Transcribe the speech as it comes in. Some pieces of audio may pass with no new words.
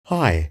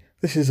Hi,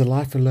 this is a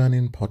Life of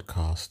Learning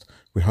podcast.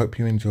 We hope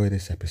you enjoy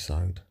this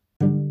episode.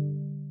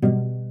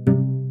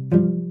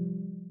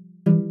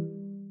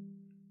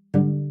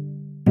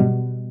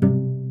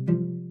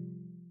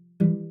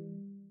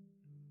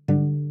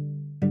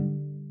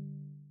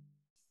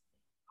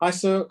 Hi,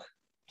 Suk.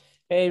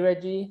 Hey,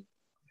 Reggie.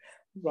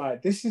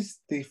 Right, this is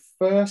the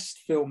first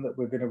film that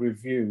we're going to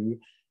review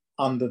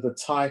under the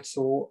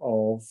title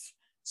of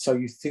So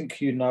You Think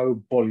You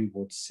Know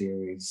Bollywood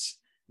series.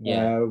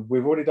 Yeah.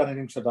 We've already done an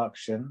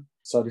introduction,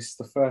 so this is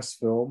the first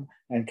film.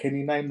 And can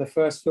you name the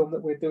first film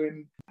that we're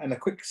doing and a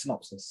quick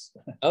synopsis?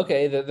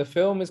 Okay, the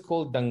film is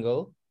called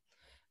Dungal.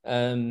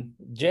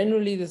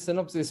 Generally, the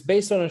synopsis is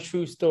based on a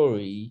true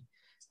story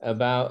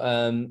about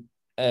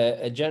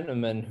a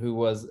gentleman who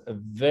was a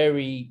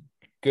very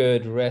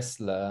good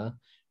wrestler,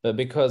 but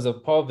because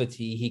of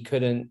poverty, he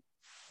couldn't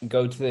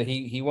go to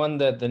he won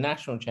the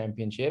national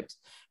championships,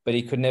 but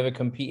he could never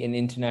compete in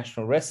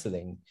international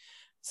wrestling.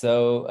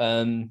 So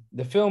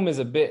the film is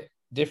a bit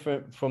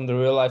different from the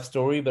real life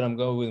story, but I'm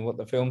going with what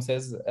the film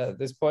says at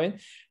this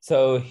point.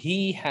 So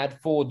he had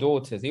four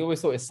daughters. He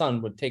always thought his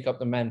son would take up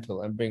the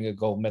mantle and bring a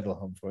gold medal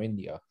home for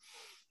India.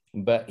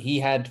 But he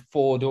had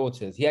four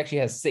daughters. He actually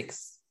has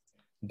six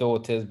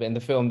daughters, but in the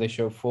film they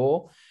show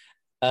four.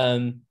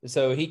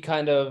 So he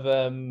kind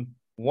of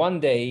one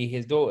day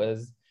his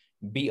daughters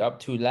beat up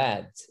two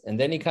lads, and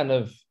then he kind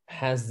of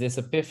has this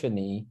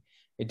epiphany.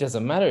 It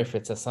doesn't matter if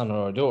it's a son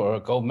or a daughter, a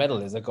gold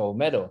medal is a gold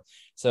medal.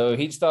 So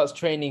he starts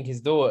training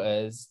his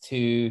daughters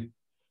to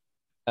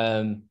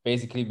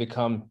basically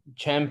become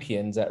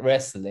champions at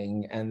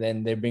wrestling. And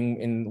then they bring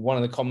in one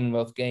of the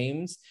Commonwealth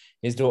Games.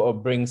 His daughter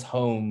brings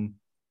home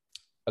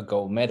a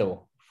gold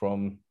medal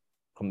from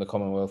the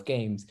Commonwealth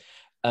Games.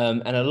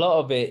 And a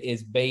lot of it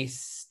is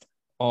based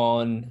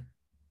on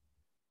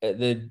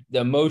the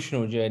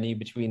emotional journey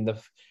between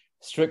the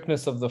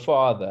strictness of the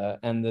father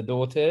and the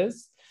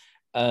daughters.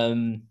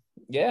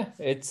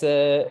 It's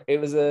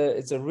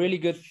a really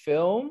good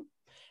film,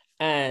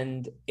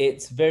 and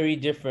it's very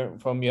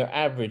different from your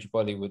average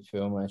Bollywood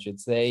film, I should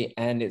say,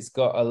 and it's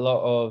got a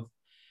lot of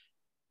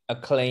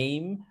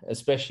acclaim,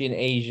 especially in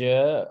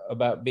Asia,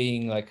 about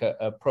being like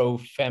a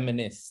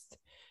pro-feminist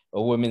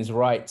or women's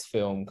rights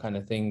film kind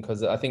of thing.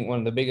 Because I think one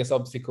of the biggest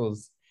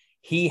obstacles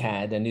he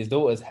had and his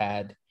daughters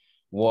had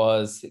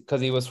was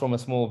because he was from a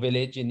small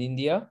village in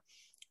India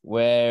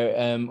where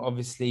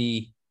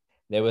obviously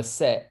there were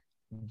set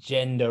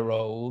gender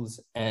roles,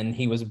 and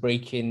he was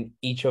breaking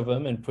each of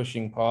them and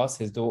pushing past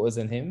his daughters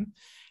and him.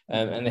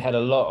 And they had a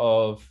lot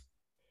of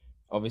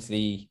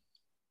obviously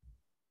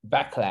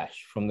backlash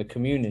from the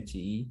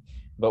community.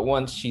 But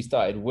once she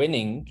started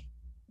winning,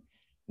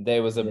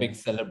 there was a big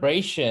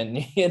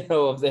celebration,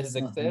 of their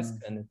success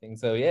kind of thing.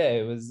 So yeah,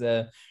 it was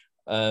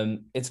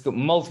it's got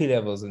multi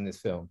levels in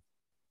this film.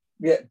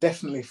 Yeah,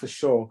 definitely, for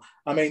sure.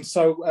 I mean,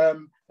 so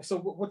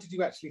what did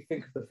you actually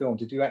think of the film?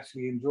 Did you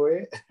actually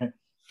enjoy it?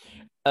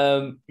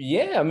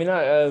 Yeah, I mean,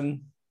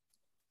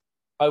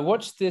 I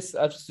watched this.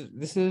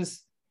 This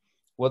is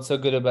what's so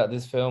good about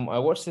this film. I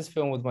watched this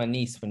film with my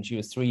niece when she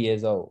was 3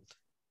 years old,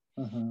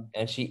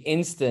 and she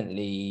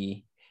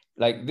instantly,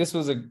 like,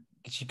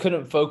 she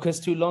couldn't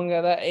focus too long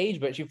at that age,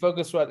 but she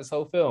focused throughout this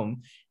whole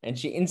film, and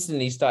she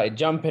instantly started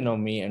jumping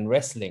on me and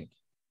wrestling.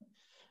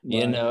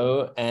 Right.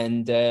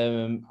 And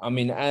I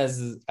mean,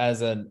 as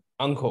an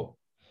uncle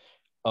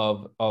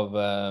of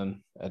a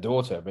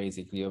daughter,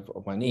 basically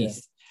of my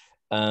niece,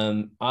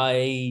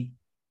 I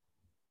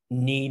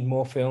need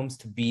more films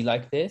to be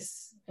like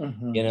this,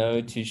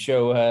 to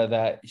show her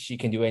that she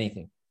can do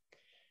anything.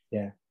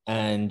 Yeah.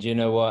 And you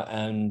know what?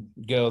 And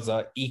girls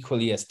are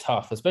equally as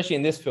tough, especially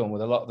in this film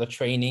with a lot of the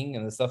training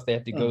and the stuff they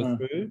have to go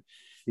through.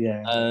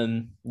 Yeah.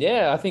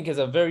 I think it's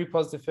a very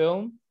positive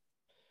film.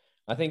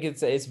 I think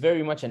it's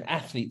very much an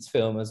athlete's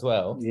film as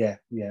well. Yeah.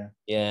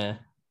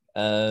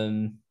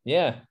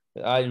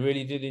 I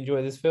really did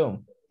enjoy this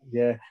film.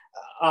 Yeah,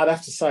 I'd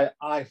have to say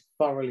I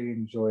thoroughly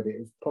enjoyed it.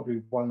 It's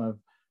probably one of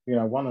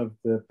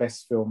the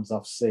best films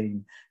I've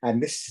seen,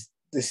 and this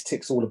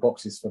ticks all the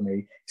boxes for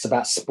me. It's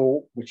about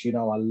sport, which I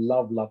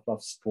love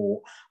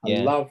sport.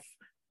 I love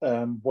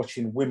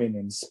watching women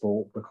in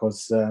sport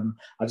because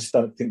I just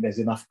don't think there's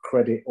enough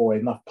credit or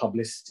enough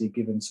publicity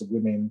given to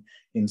women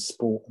in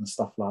sport and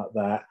stuff like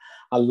that.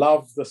 I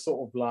love the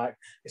sort of like,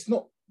 it's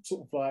not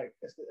sort of like,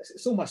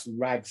 it's almost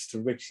rags to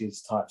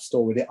riches type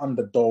story, the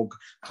underdog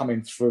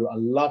coming through. I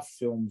love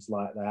films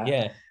like that.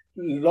 Yeah.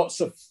 Lots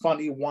of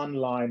funny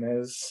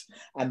one-liners,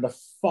 and the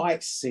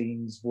fight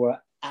scenes were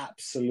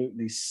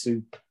absolutely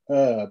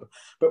superb.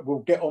 But we'll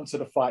get onto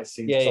the fight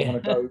scenes. I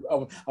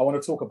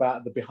want to talk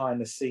about the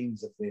behind the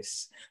scenes of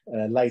this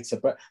later.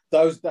 But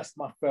that's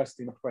my first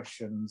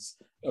impressions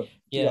of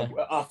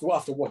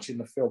after watching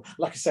the film.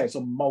 Like I say, it's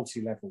on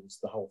multi levels,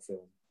 the whole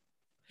film.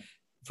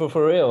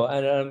 For real,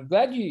 and I'm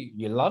glad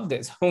you loved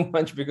it so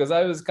much, because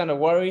I was kind of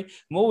worried.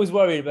 I'm always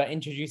worried about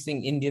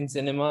introducing Indian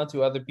cinema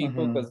to other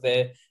people because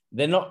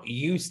they're not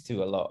used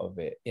to a lot of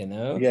it,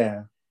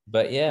 Yeah.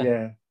 But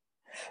yeah.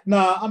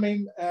 No, I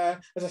mean, as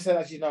I said,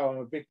 as you know, I'm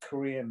a big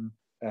Korean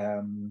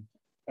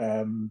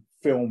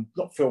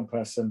not film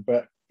person,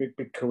 but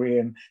big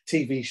Korean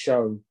TV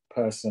show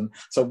person.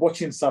 So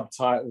watching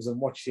subtitles and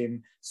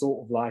watching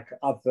sort of like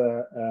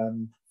other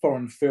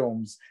foreign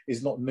films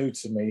is not new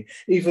to me,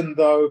 even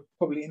though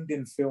probably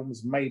Indian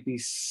films may be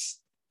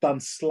done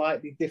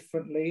slightly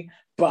differently,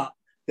 but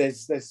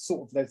there's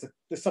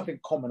something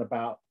common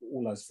about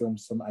all those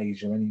films from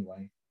Asia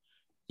anyway.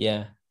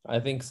 Yeah, I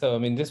think so. I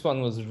mean, this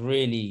one was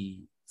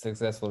really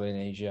successful in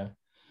Asia.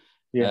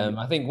 Yeah.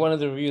 I think one of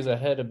the reviews I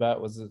heard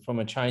about was from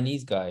a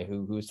Chinese guy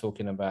who was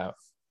talking about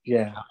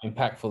how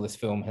impactful this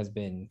film has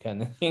been,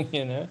 kind of thing,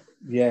 you know?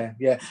 Yeah.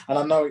 And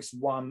I know it's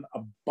won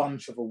a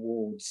bunch of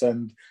awards,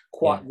 and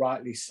quite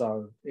rightly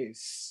so.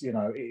 It's, you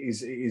know, it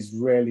is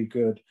really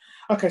good.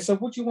 Okay, so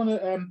what do you want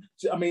to,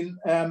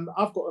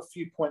 I've got a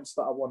few points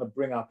that I want to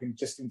bring up in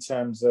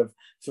terms of,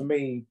 for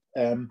me,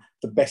 the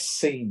best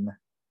scene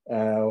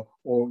or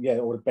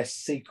the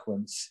best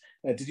sequence.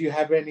 Did you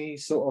have any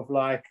sort of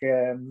like,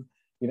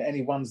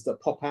 any ones that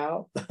pop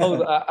out?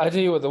 I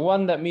tell you what, the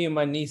one that me and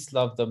my niece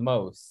love the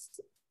most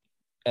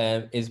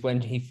is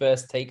when he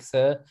first takes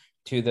her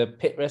to the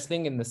pit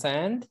wrestling in the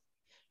sand.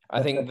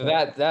 I think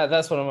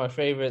that's one of my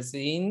favorite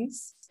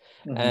scenes.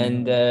 Mm-hmm.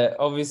 And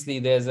obviously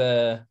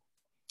that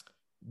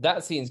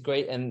scene's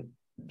great. And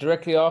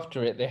directly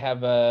after it, they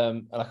have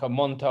like a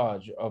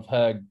montage of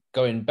her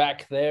going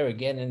back there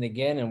again and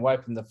again and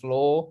wiping the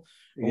floor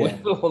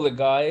with all the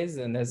guys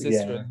and her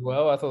sister as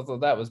well. I thought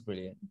that was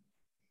brilliant.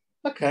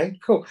 Okay,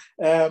 cool.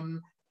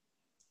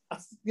 I'll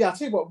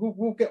tell you what,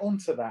 we'll get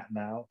onto that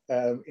now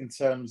in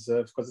terms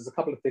of, because there's a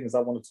couple of things I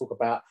want to talk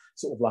about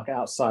sort of like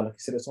outside, like I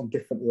said, it's on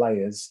different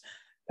layers.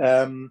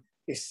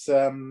 It's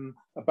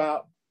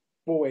about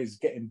boys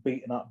getting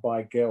beaten up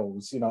by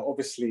girls,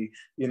 obviously,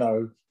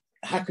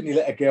 how can you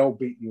let a girl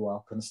beat you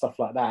up and stuff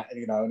like that,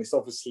 and it's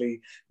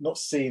obviously not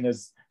seen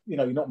as,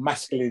 you're not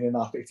masculine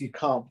enough if you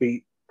can't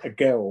beat a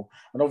girl.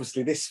 And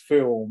obviously this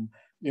film,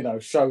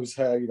 shows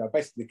her,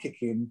 basically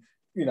kicking,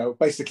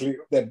 basically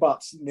their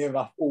butts near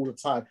enough all the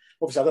time.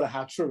 Obviously, I don't know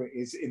how true it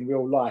is in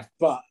real life,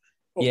 but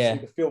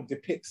obviously the film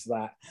depicts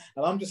that.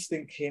 And I'm just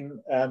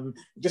thinking,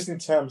 just in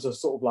terms of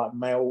sort of like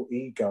male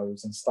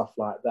egos and stuff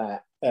like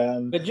that.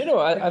 But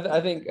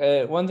I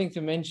think one thing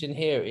to mention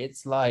here,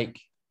 it's like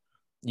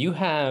you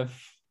have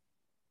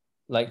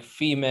like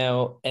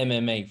female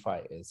MMA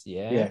fighters,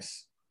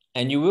 Yes.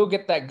 And you will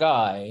get that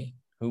guy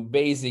who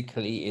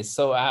basically is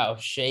so out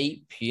of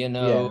shape,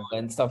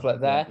 and stuff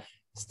like that.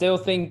 Still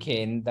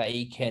thinking that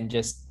he can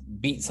just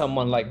beat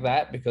someone like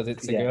that because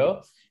it's a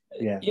girl.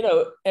 Yeah.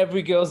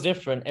 Every girl's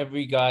different.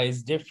 Every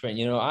guy's different.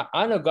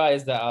 I know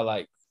guys that are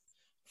like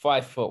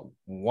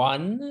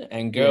 5'1"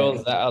 and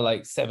girls that are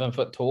like 7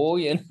 foot tall,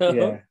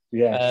 Sure.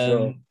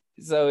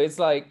 So it's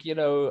like,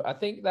 I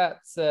think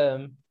that's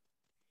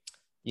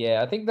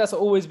I think that's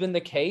always been the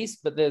case,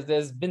 but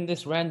there's been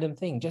this random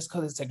thing just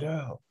because it's a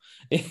girl.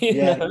 Because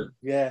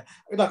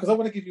I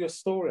want to give you a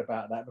story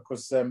about that,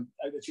 because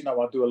as you know,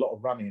 I do a lot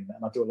of running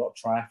and I do a lot of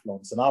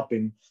triathlons, and I've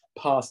been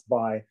passed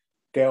by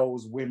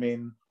girls,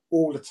 women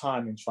all the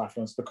time in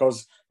triathlons,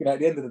 because at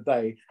the end of the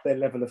day, their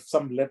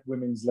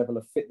women's level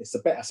of fitness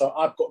are better. So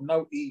I've got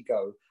no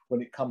ego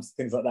when it comes to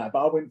things like that.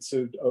 But I went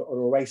to a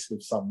race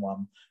with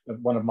someone,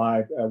 one of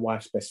my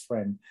wife's best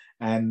friend,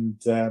 and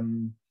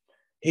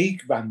he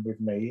ran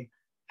with me.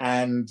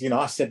 And,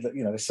 I said that,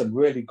 there's some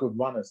really good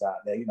runners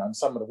out there, and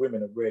some of the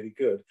women are really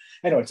good.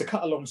 Anyway, to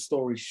cut a long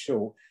story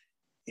short,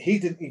 he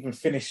didn't even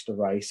finish the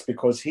race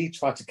because he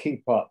tried to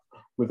keep up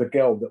with a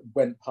girl that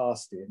went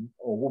past him,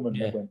 or a woman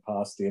that went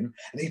past him,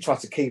 and he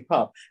tried to keep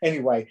up.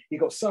 Anyway, he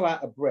got so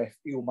out of breath,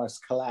 he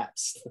almost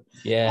collapsed.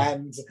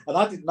 And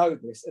I didn't know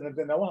this. And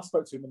then when I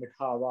spoke to him in the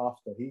car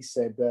after, he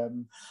said,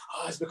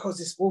 it's because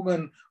this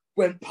woman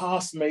went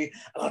past me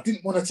and I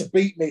didn't want her to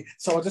beat me,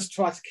 so I just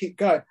tried to keep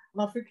going.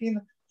 And I'm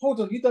thinking, hold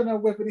on, you don't know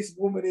whether this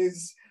woman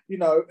is,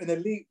 an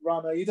elite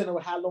runner. You don't know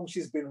how long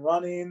she's been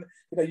running.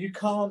 You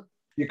can't,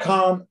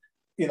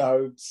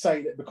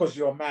 say that because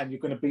you're a man, you're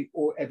going to beat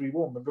every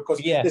woman, because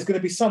there's going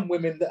to be some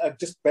women that are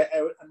just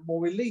better and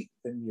more elite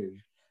than you.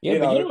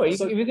 But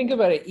if you think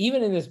about it,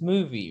 even in this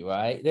movie,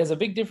 right, there's a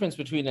big difference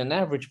between an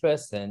average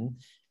person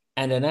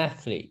and an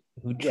athlete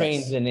who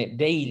trains in it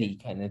daily,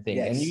 kind of thing.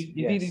 And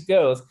you see these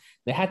girls,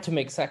 they had to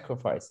make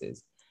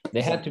sacrifices.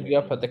 They had to be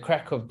up at the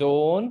crack of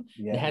dawn.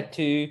 They had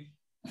to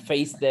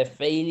face their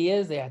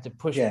failures. They had to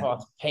push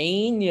past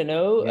pain,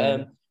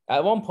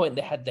 At one point,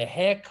 they had their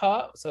hair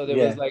cut. So there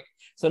was like,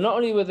 so not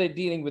only were they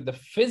dealing with the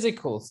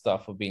physical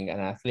stuff of being an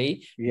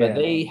athlete, but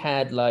they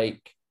had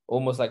like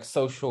almost like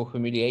social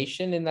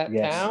humiliation in that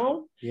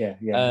town.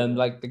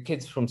 Like the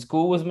kids from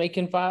school was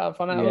making fun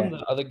of them,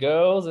 the other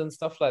girls and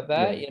stuff like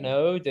that.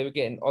 They were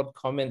getting odd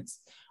comments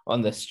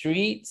on the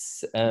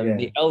streets.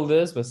 The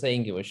elders were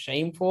saying it was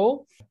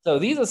shameful. So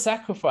these are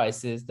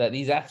sacrifices that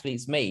these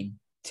athletes made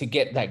to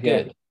get that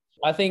good.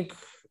 I think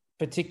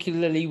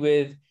particularly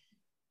with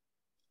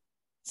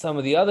some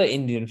of the other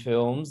Indian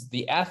films,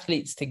 the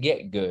athletes, to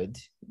get good,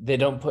 they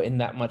don't put in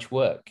that much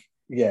work.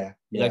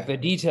 Like the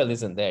detail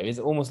isn't there. It's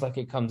almost like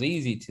it comes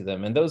easy to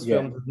them. And those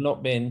films have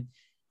not been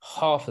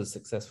half as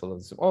successful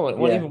as, oh,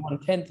 not even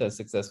 1/10 as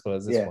successful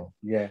as this one.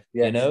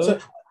 You know?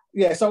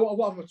 So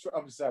what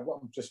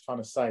I'm just trying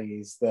to say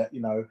is that,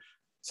 you know,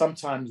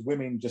 sometimes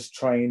women just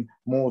train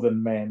more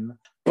than men,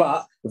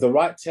 but with the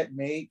right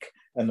technique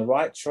and the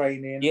right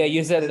training. Yeah,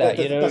 you said that.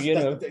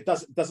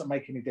 It doesn't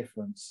make any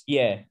difference.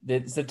 Yeah,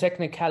 the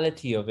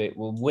technicality of it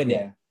will win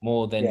it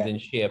more than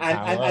sheer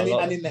power.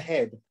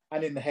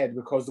 And in the head,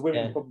 because the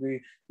women are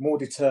probably more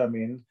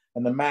determined,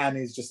 and the man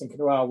is just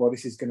thinking, oh well,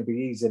 this is going to be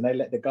easy, and they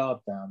let the guard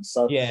down.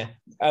 So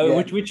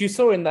which you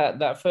saw in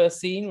that first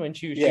scene when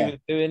she was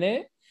doing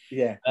it. Do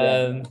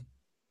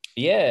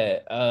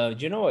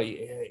you know what?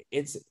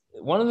 It's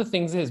one of the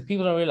things is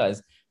people don't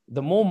realize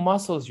the more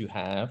muscles you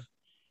have,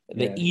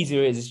 the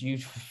easier it is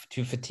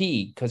to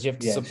fatigue, because you have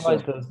to supply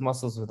those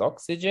muscles with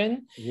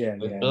oxygen,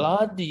 with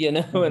blood, you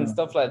know, and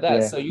stuff like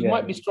that. So you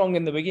might be strong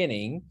in the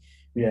beginning,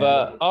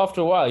 but after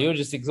a while you're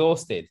just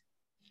exhausted.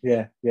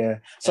 So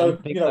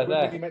you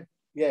know,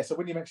 so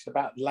when you mentioned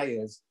about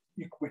layers,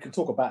 we can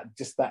talk about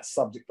just that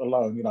subject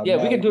alone. You know,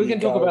 we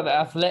can talk about the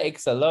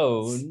athletics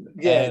alone.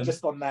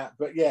 Just on that.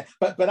 But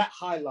that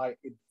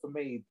highlighted for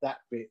me that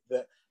bit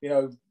that, you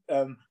know,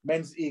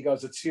 men's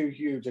egos are too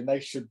huge, and they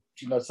should,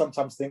 you know,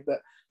 sometimes think that,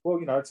 well,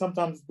 you know,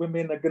 sometimes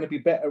women are going to be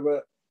better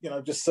at, you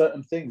know, just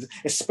certain things,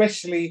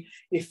 especially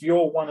if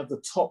you're one of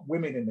the top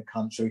women in the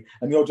country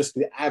and you're just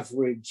the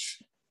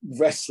average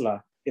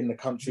wrestler in the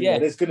country.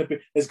 There's going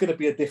to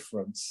be a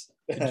difference.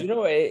 Do you know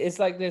what? It's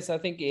like this. I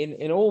think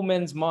in all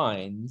men's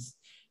minds,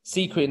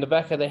 secret in the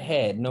back of their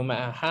head, no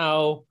matter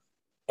how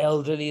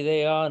elderly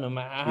they are, no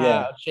matter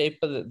how shape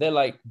they're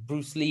like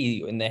Bruce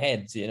Lee in their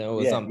heads, you know,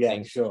 or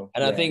something.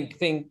 And I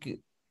think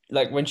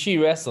like when she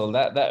wrestled,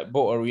 that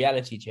brought a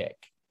reality check.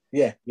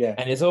 And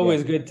it's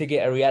always good to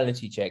get a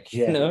reality check,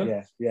 you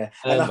know?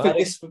 And I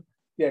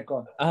think go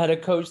on. I had a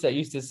coach that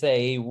used to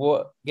say,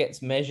 what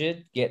gets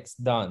measured gets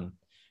done.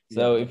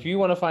 So if you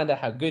want to find out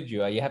how good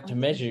you are, you have to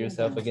measure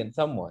yourself against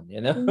someone,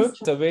 you know?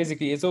 So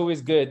basically, it's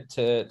always good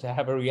to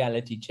have a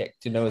reality check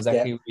to know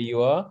exactly where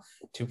you are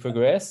to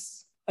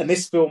progress. And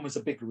this film is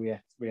a big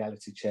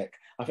reality check.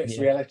 I think it's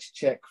a reality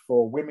check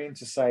for women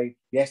to say,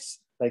 yes,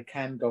 they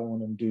can go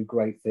on and do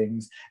great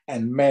things,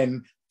 and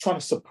men trying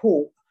to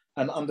support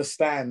and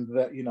understand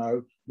that, you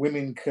know,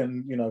 women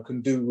can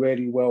do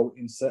really well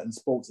in certain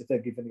sports if they're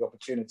given the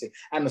opportunity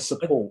and the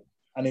support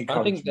and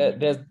encouragement. I think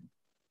that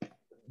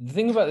the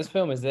thing about this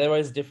film is there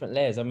is different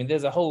layers. I mean,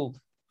 there's a whole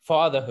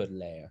fatherhood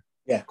layer.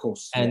 Yeah, of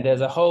course. And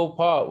there's a whole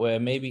part where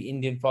maybe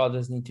Indian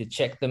fathers need to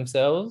check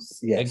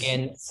themselves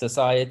against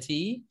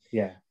society.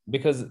 Yeah.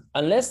 Because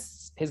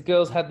unless his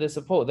girls had the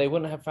support, they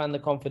wouldn't have found the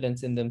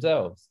confidence in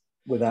themselves.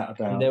 Without a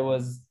doubt. And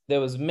there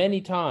was many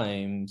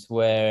times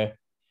where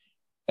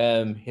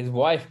his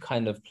wife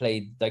kind of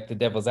played like the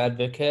devil's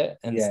advocate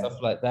and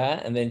stuff like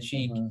that. And then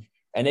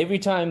and every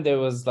time there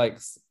was like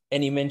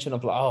any mention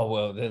of like, oh,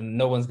 well, then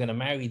no one's going to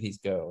marry these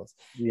girls.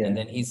 And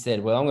then he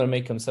said, well, I'm going to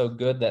make them so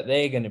good that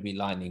they're going to be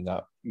lining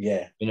up,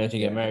 you know, to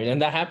get married.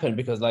 And that happened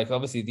because, like,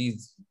 obviously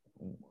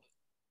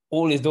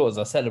all his daughters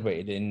are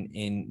celebrated in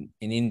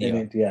India. In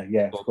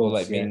India, of course.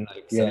 Like being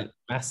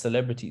mass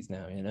celebrities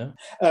now, you know?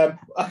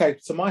 Okay,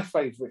 so my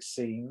favourite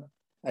scene,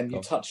 and you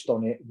touched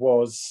on it,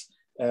 was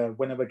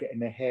when they were getting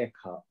their hair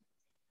cut.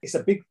 It's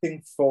a big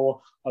thing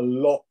for a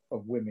lot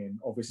of women,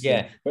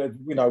 obviously. But,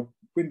 you know,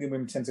 Indian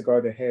women tend to grow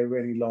their hair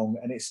really long,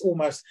 and it's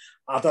almost,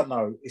 I don't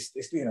know, it's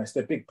you know, it's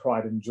their big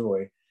pride and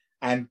joy.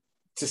 And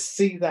to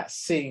see that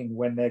scene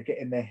when they're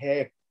getting their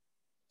hair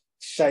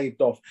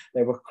shaved off,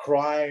 they were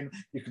crying.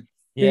 You could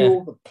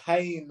feel the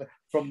pain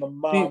from the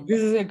mum. This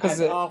is it,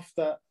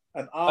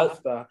 and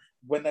after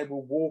when they were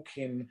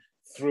walking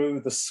through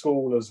the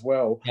school as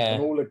well,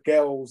 and all the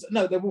girls,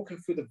 they're walking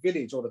through the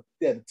village or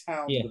the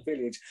town, the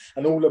village,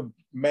 and all the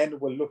men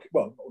were looking,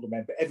 well, not all the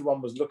men, but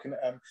everyone was looking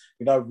at them,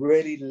 you know,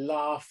 really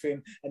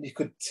laughing, and you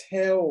could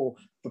tell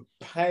the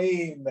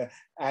pain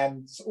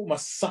and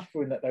almost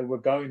suffering that they were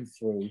going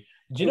through.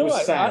 Do you know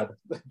what? Sad.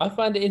 I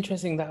find it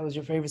interesting that was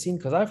your favorite scene,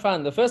 because I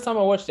found the first time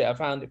I watched it, I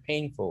found it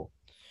painful.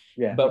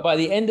 But by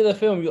the end of the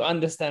film, you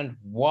understand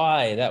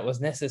why that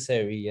was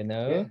necessary, you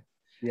know?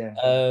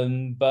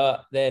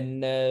 But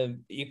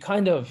then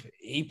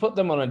he put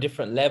them on a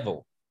different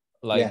level,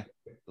 like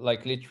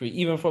literally,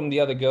 even from the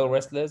other girl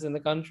wrestlers in the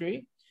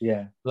country.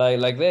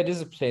 Like their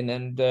discipline.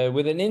 And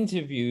with an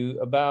interview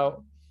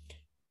about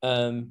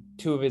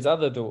two of his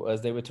other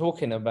daughters, they were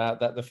talking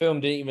about that the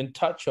film didn't even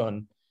touch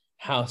on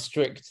how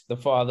strict the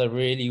father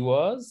really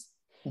was.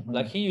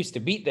 Like he used to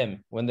beat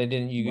them when they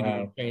didn't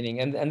do training,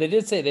 and they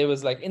did say there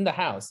was like in the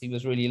house he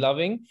was really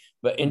loving,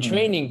 but in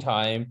training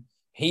time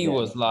he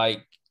was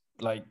like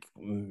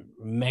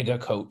mega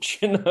coach,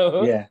 you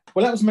know.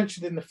 Well, that was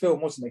mentioned in the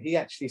film, wasn't it? He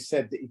actually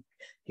said that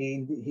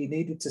he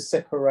needed to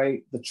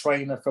separate the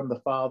trainer from the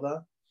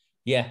father.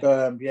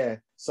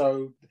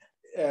 So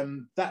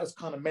that was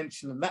kind of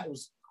mentioned, and that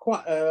was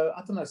quite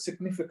a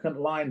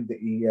significant line that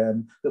he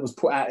that was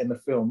put out in the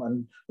film,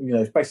 and you know,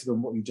 it's basically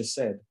on what you just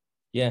said.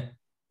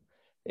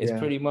 It's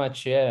pretty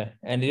much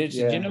and it's,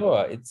 you know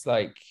what, it's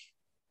like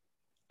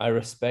I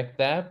respect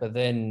that, but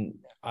then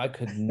I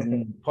could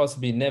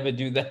possibly never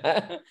do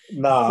that.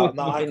 No, With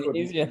no, I couldn't.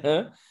 you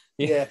know?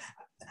 Yeah.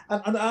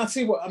 And I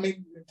see what I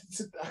mean.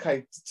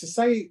 Okay, to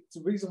say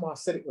the reason why I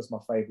said it was my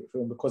favorite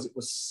film because it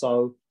was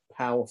so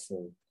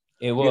powerful.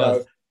 It You know,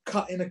 was.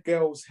 cutting a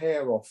girl's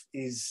hair off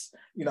is,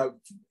 you know,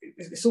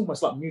 it's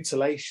almost like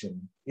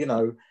mutilation. You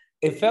know,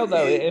 It felt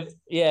that way.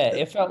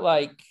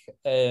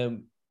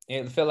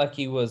 It felt like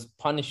he was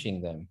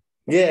punishing them.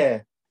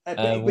 yeah, but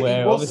he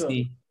Where wasn't.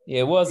 obviously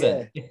it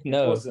wasn't. Yeah, it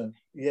No, wasn't.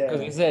 because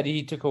Yeah, he said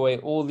he took away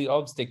all the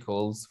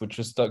obstacles which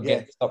would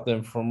yeah, stop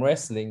them from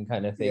wrestling,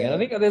 kind of thing. And I yeah.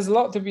 think there's a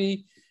lot to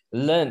be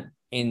learnt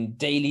in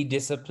daily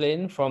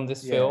discipline from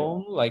this Yeah,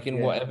 film, like in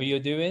yeah. whatever you're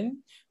doing,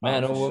 Oh,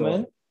 man for or sure.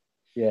 woman.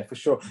 Yeah, for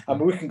sure. I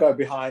mean, we can go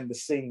behind the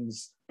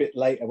scenes a bit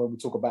later when we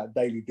talk about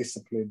daily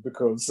discipline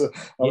because Yeah.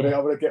 I'm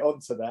gonna get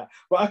onto that.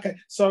 But okay,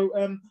 so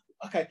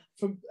okay,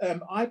 from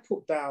I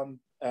put down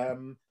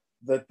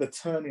the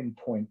turning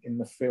point in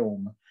the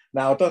film.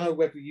 Now I don't know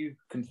whether you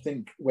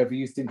think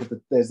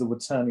that there's a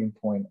turning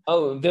point.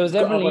 Oh, there's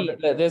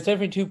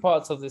definitely two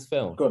parts of this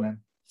film. Go on then.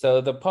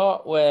 So the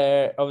part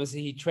where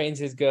obviously he trains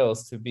his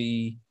girls to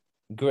be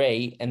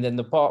great, and then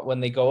the part when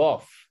they go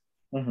off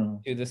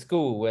to the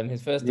school when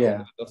his first daughter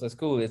Yeah, goes to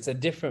school, it's a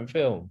different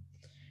film.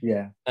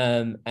 yeah.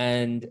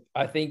 And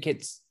I think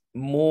it's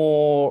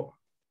more.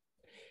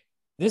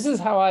 This is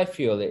how I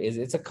feel it is.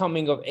 It's a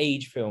coming of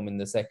age film in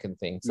the second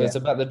thing. So it's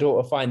Yeah, about the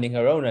daughter finding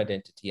her own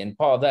identity, and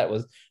part of that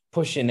was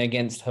pushing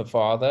against her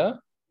father.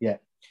 yeah.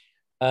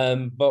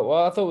 But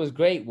what I thought was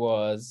great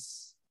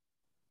was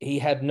he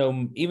had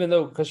no, even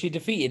though because she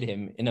defeated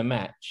him in a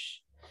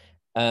match.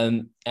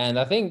 And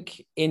I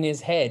think in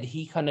his head,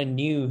 he kind of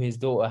knew his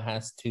daughter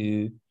has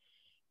to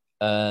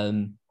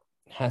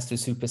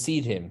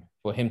supersede him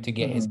for him to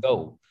get his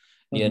goal,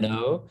 you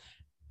know?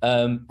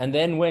 And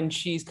then when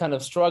she's kind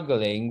of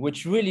struggling,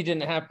 which really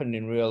didn't happen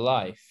in real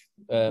life,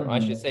 I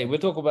should say, we'll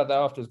talk about that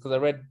afterwards because I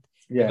read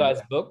the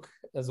guy's book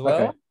as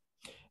well.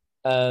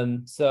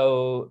 Okay.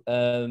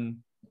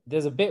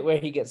 There's a bit where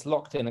he gets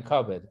locked in a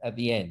cupboard at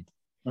the end,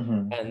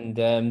 and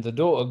the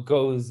daughter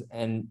goes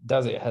and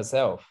does it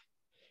herself.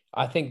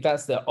 I think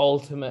that's the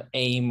ultimate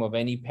aim of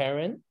any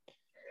parent.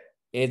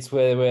 It's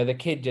where the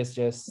kid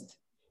just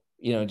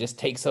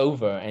takes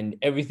over, and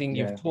everything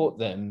you've taught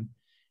them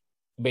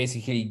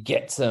basically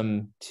gets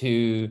them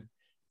to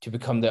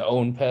become their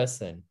own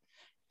person.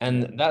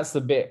 And that's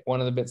one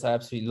of the bits I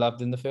absolutely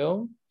loved in the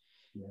film.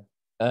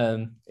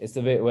 It's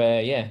the bit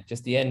where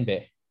just the end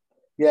bit.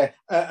 Yeah,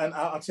 and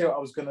I'll tell you what, I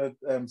was going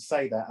to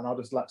say that, and I'd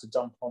just like to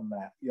jump on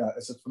that. You know,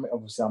 for me,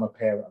 obviously, I'm a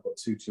parent. I've got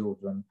 2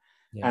 children,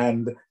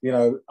 and you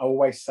know, I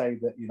always say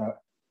that, you know,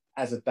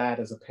 as a dad,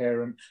 as a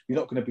parent, you're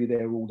not going to be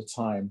there all the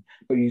time,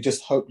 but you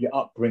just hope your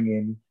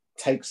upbringing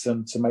takes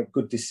them to make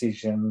good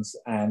decisions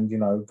and, you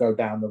know, go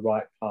down the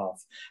right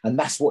path. And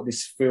that's what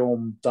this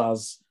film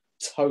does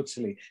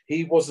totally.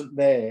 He wasn't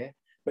there,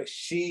 but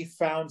she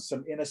found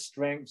some inner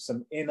strength,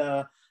 some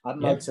inner, I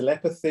don't know,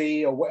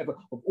 telepathy or whatever,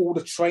 of all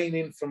the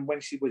training from when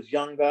she was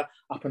younger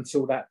up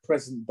until that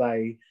present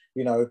day.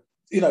 You know,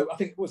 I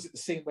think was it the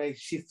scene where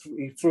he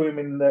threw him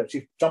in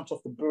she jumped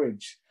off the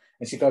bridge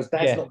and she goes,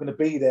 Dad's not going to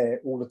be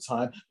there all the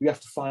time. You have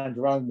to find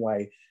your own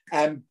way.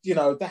 And, you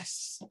know,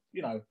 that's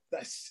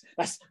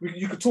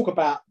you could talk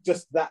about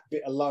just that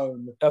bit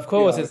alone. Of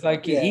course, it's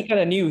like he kind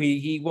of knew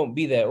he won't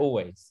be there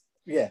always.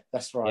 Yeah,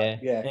 that's right.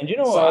 Yeah. And you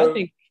know what? I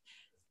think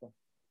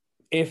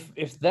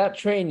if that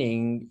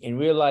training in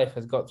real life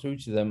has got through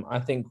to them, I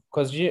think,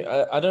 because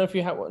I don't know if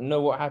you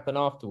know what happened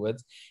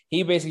afterwards.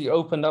 He basically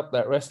opened up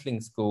that wrestling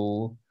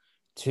school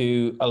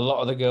to a lot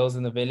of the girls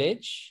in the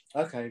village.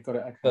 Okay, got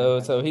it.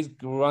 Okay. So he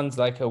runs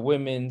like a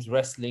women's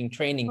wrestling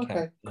training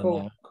camp.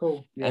 Okay,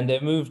 cool. Yeah. And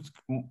they moved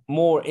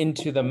more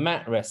into the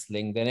mat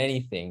wrestling than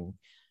anything.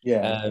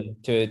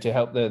 To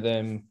help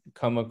them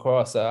come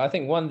across. I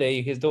think one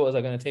day his daughters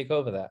are going to take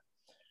over that.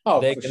 Oh,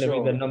 they're going to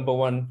be the number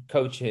one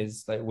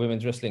coaches, like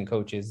women's wrestling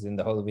coaches in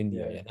the whole of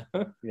India.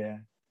 Yeah.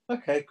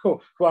 Okay,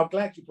 cool. Well, I'm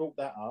glad you brought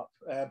that up.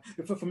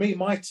 For me,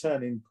 my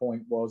turning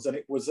point was, and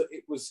it was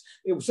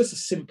just a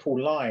simple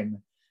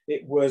line.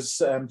 It was,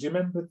 do you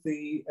remember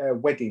the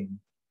wedding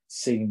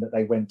scene that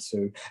they went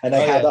to? And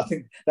they I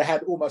think they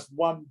had almost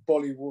one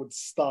Bollywood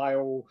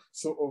style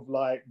sort of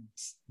like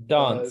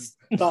dance.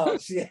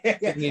 But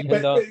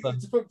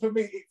for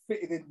me, it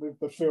fitted in with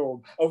the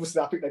film.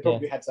 Obviously, I think they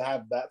probably had to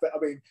have that, but I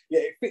mean,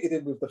 it fitted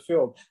in with the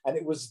film. And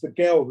it was the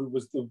girl who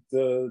was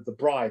the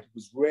bride who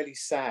was really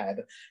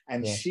sad,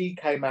 and she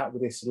came out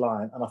with this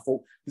line, and I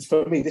thought,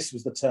 for me, this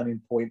was the turning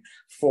point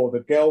for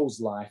the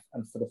girl's life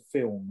and for the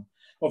film.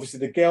 Obviously,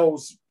 the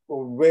girls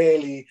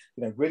really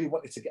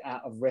wanted to get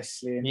out of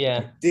wrestling.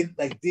 They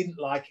didn't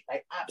like it.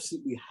 They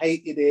absolutely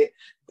hated it.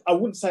 I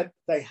wouldn't say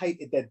they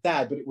hated their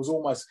dad, but it was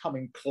almost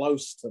coming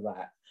close to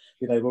that.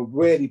 You know, they were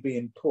really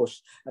being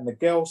pushed. And the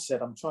girl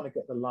said, I'm trying to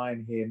get the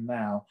line here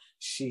now.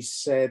 She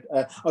said,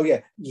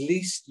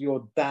 least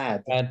your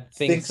dad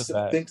thinks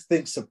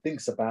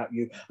about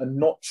you and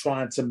not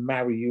trying to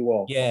marry you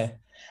off. Yeah.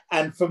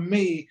 And for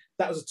me,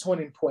 that was a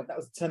turning point. That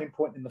was a turning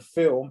point in the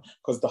film,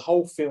 because the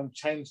whole film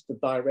changed the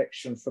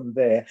direction from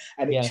there,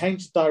 and it Yeah,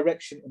 changed the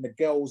direction in the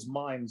girls'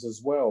 minds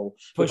as well.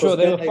 for Because sure.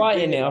 They then were they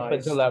fighting it up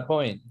until realized, that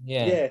point.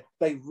 Yeah. yeah,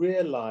 they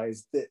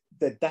realized that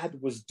their dad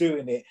was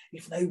doing it,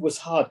 even though it was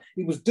hard.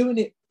 He was doing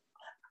it.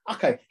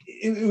 Okay,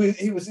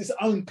 it was his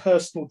own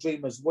personal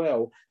dream as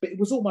well, but it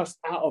was almost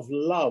out of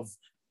love,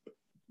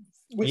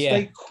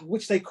 Yeah.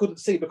 which they couldn't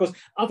see, because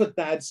other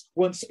dads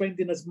weren't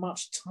spending as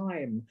much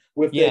time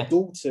with their Yeah.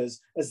 daughters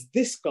as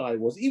this guy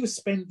was. He was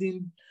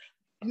spending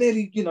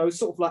nearly,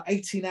 sort of like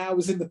 18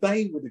 hours in the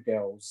day with the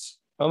girls.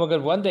 Oh my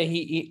God. One day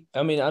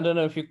I mean, I don't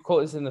know if you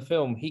caught this in the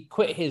film. He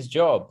quit his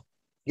job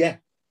Yeah,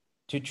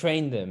 to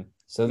train them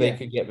so they yeah,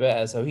 could get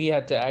better. So he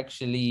had to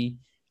actually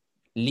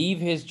leave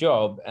his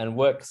job and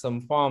work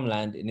some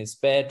farmland in his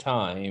spare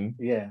time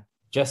yeah,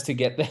 just to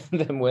get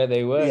them where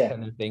they were, yeah,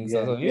 kind of thing.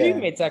 So, yeah, he yeah,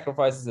 made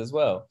sacrifices as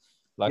well,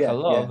 like a yeah,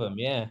 lot of yeah, them.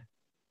 Yeah.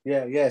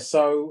 yeah, yeah.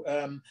 So,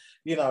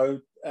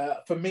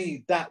 for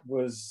me, that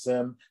was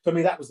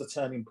the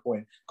turning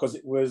point, because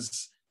it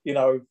was,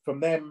 from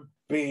them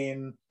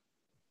being,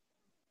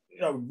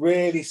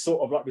 really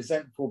sort of like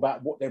resentful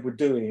about what they were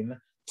doing,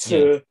 Yeah.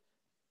 to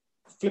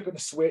flipping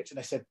the switch, and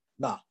they said,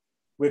 "Nah,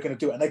 we're going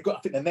to do it." And they got, I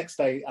think the next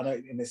day, I know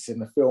in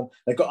the film,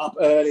 they got up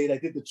early, they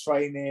did the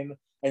training,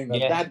 and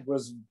Yeah. Dad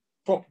was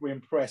properly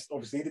impressed.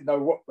 Obviously, he didn't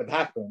know what would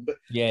happen,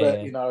 Yeah.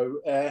 but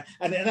Yeah.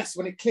 and that's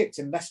when it clicked,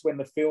 and that's when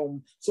the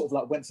film sort of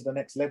like went to the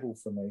next level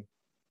for me.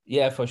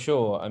 Yeah, for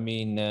sure. I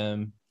mean,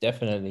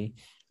 definitely.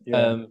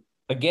 Yeah,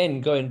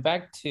 Again, going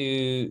back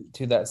to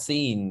that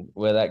scene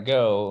where that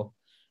girl,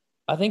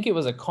 I think it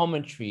was a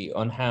commentary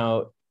on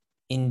how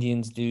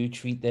Indians do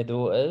treat their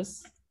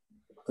daughters.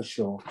 for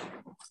sure.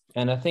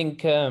 And I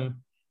think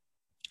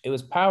it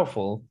was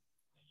powerful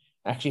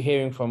actually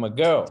hearing from a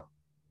girl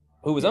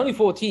who was Yeah, only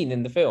 14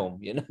 in the film,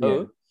 yeah,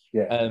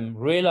 yeah,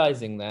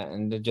 realizing that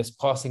and just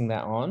passing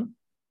that on.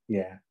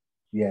 yeah,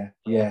 yeah,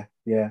 Yeah.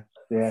 yeah,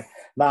 yeah, yeah.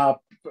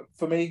 Now,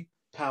 for me,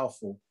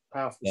 powerful,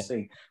 powerful Yeah.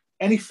 scene.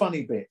 Any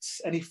funny bits?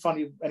 Any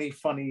funny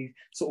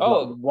sort of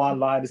like Oh,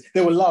 one-liners?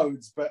 There were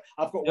loads, but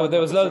I've got one in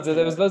there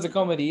particular. was loads of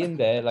comedy in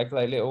there, like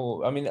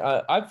little. I mean,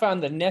 I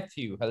found the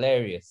nephew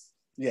hilarious.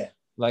 Yeah,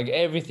 Like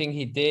everything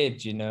he did,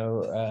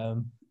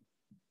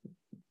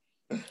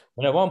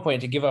 and at one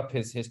point to give up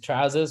his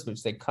trousers,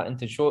 which they cut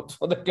into shorts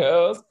for the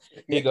girls,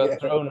 he yeah, got yeah,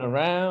 thrown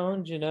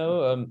around.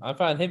 I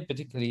found him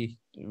particularly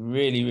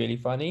really, really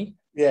funny.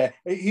 yeah.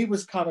 He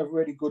was kind of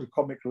really good at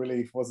comic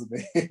relief, wasn't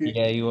he?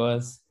 Yeah, he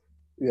was.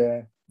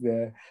 Yeah,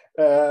 yeah.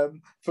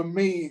 For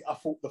me, I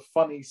thought the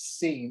funny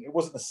scene, it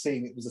wasn't a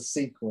scene, it was a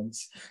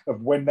sequence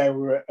of when they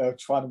were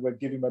trying to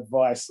give him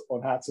advice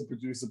on how to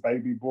produce a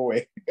baby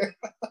boy.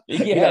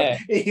 Yeah,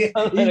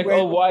 like Went,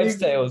 old wives'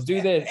 tales.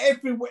 Do this.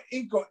 everywhere.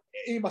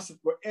 He must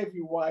have got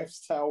every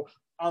wife's tale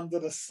under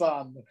the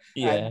sun.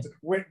 Yeah,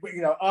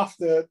 And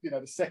after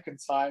the second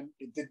time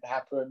it didn't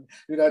happen,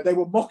 they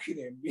were mocking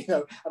him,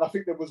 and I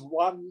think there was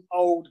one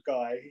old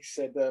guy, he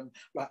said,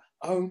 like,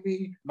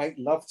 only make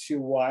love to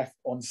your wife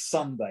on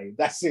Sunday,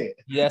 that's it.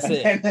 that's and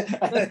it. then,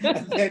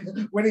 and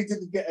then when he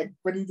didn't get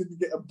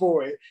a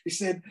boy, he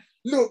said,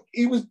 look,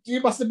 he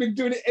must have been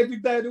doing it every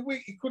day of the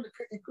week. He couldn't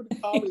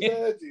calm his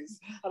urges.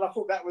 And I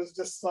thought that was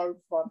just so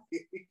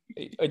funny.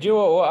 Do you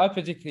know what I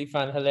particularly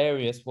found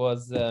hilarious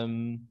was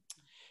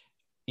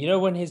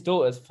when his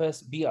daughters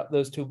first beat up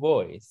those two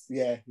boys,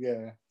 Yeah,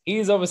 yeah.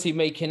 he's obviously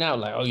making out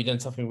like, oh, you done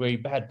something very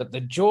bad, but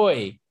the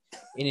joy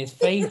in his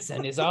face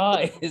and his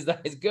eyes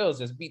that his girls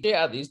just beat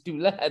out these two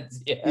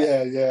lads.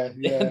 Yeah, yeah,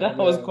 yeah. That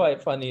was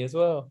quite funny as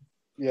well.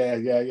 Yeah.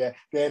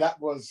 That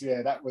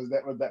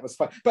was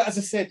fun. But as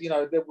I said,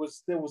 there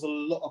was a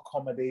lot of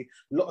comedy,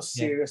 a lot of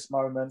Yeah. serious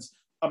moments.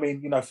 I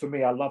mean, for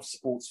me, I love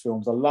sports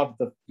films. I love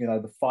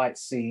the fight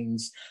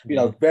scenes.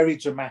 Yeah. Very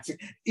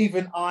dramatic.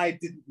 Even I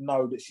didn't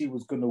know that she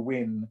was going to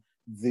win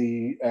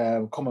the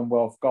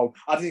Commonwealth gold.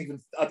 I didn't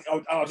even.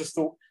 I just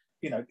thought,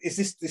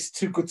 is this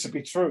too good to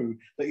be true?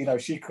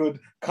 That she could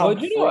come. Well,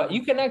 do you know what?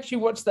 You can actually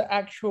watch the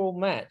actual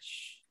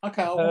match.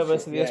 Okay, I'll Her watch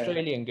versus it, the yeah.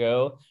 Australian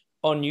girl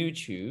on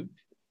YouTube.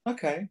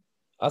 Okay,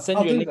 I'll send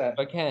I'll you a do link that. if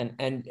I can.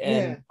 And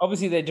Yeah.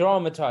 obviously they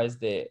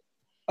dramatized it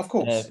Of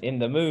course. in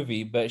the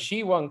movie, but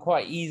she won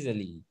quite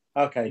easily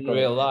Okay, in got it.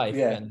 real life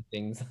Yeah. kind of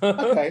things.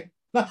 Okay.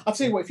 No, I'll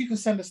tell you what, if you can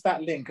send us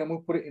that link and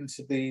we'll put it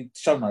into the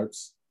show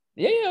notes.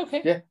 Yeah,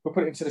 okay. Yeah, we'll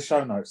put it into the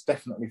show notes,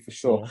 definitely, for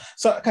sure.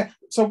 Yeah.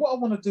 So what I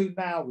want to do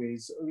now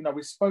is,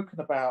 we've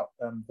spoken about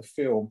the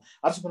film.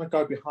 I just want to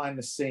go behind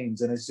the scenes,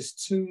 and there's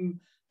just two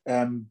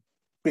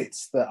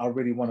bits that I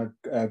really want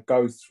to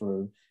go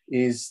through.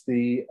 Is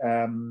the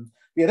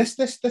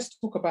let's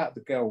talk about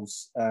the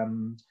girls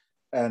and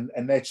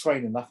their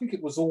training. I think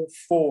it was all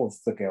four of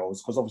the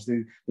girls, because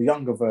obviously the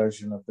younger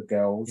version of the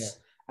girls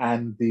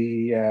and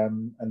the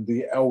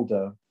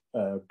elder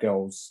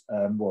girls,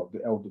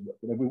 the elder,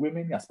 they were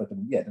women. Yeah, I suppose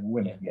they were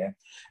women.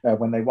 Yeah,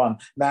 when they won.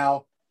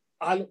 Now,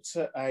 I looked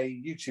at a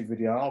YouTube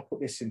video, and I'll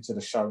put this into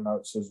the show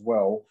notes as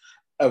well,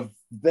 of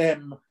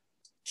them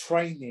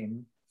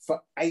training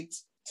for 8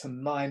 to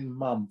 9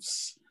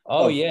 months.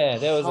 Oh yeah,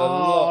 there was a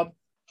lot.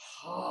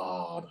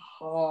 hard,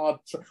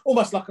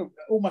 almost like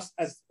almost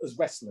as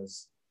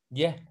wrestlers.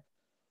 Yeah.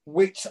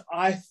 Which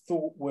I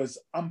thought was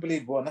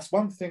unbelievable. And that's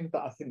one thing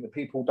that I think that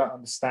people don't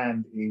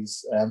understand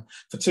is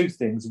for two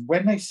things.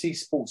 When they see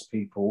sports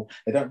people,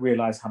 they don't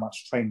realize how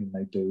much training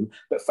they do.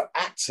 But for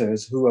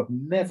actors who have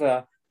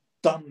never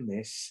done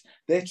this,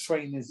 their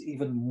training is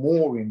even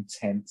more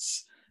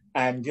intense.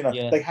 And,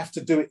 they have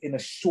to do it in a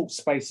short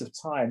space of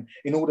time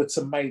in order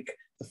to make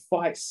the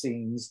fight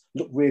scenes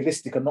look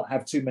realistic and not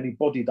have too many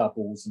body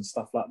doubles and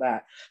stuff like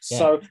that. Yeah.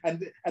 So,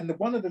 and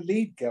one of the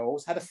lead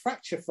girls had a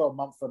fracture for a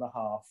month and a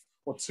half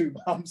or 2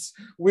 months,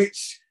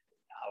 which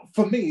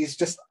for me is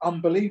just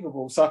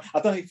unbelievable. So I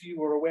don't know if you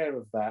were aware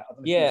of that.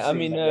 Yeah, I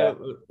mean,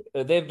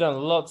 they've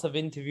done lots of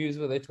interviews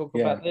where they talk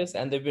about this,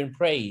 and they've been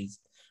praised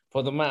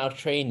for the amount of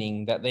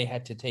training that they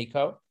had to take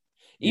up.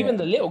 Even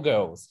the little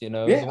girls, the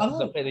ones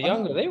that play the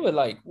younger, they were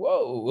like,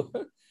 whoa.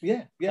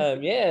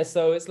 Yeah.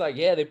 So it's like,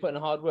 they put in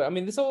hard work. I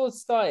mean, this all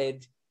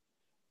started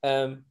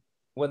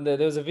when there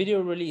was a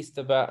video released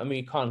about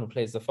Amir Khan, who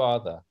plays the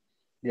father.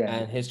 Yeah.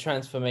 And his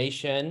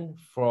transformation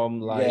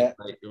from like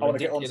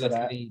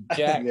ridiculously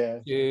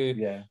jacked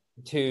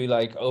to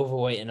like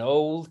overweight and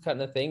old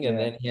kind of thing. And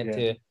then he had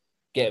to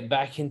get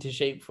back into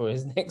shape for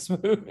his next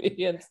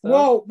movie and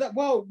stuff.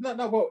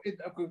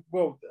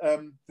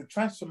 The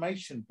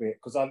transformation bit,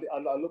 because I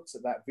looked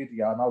at that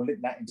video and I'll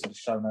link that into the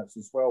show notes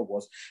as well,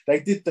 was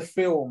they did the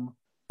film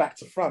back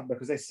to front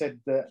because they said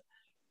that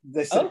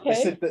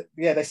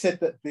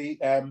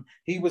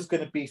he was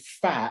going to be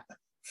fat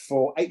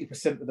for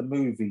 80% of the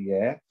movie,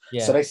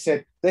 So they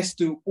said, let's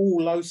do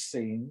all those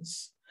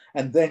scenes.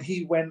 And then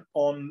he went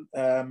on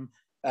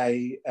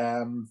a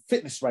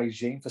fitness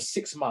regime for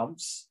 6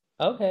 months.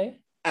 Okay.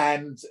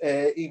 And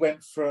he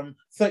went from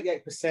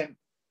 37%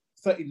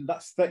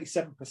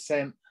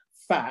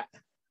 fat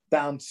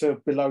down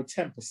to below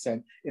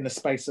 10% in a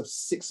space of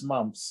 6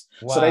 months.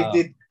 Wow. So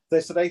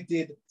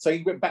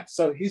he went back.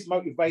 So his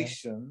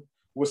motivation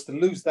was to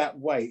lose that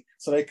weight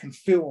so they can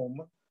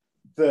film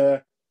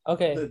the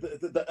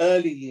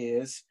early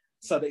years,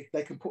 so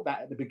they can put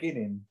that at the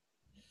beginning.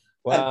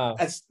 Wow!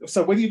 And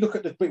so when you look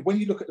at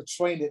the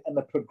training and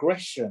the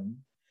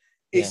progression,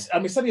 it's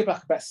it's only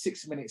about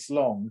 6 minutes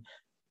long,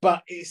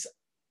 but it's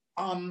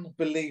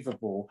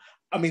unbelievable.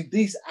 I mean,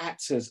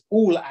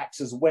 all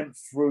actors went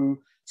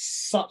through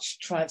such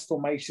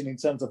transformation in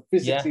terms of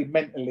physically,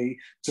 mentally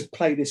to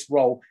play this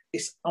role.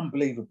 It's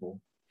unbelievable.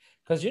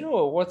 Because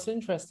what's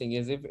interesting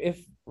is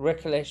if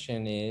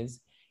recollection is,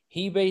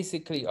 he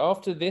basically,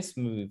 after this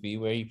movie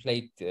where he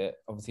played,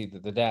 obviously,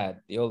 the dad,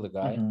 the older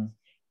guy,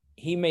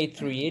 he made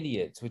Three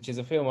Idiots, which is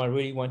a film I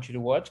really want you to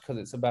watch because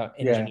it's about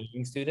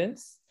engineering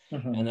students.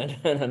 And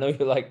I know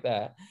you like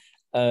that.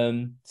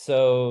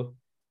 So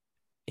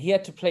he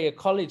had to play a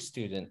college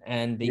student.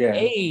 And the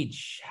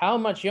age, how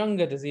much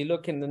younger does he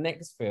look in the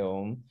next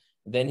film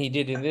than he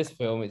did in this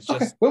film? It's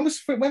just... When was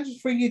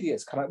Three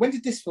Idiots come out? When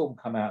did this film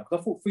come out?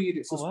 Because I thought Three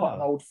Idiots was quite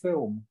an old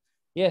film.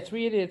 Yeah,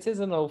 Three Idiots is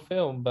an old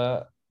film,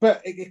 but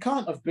it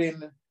can't have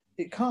been.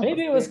 It can't.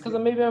 Maybe it was because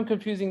maybe I'm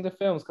confusing the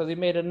films, because he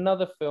made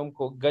another film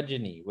called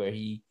Gudgeony where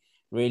he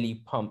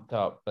really pumped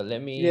up. But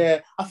let me.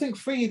 Yeah, I think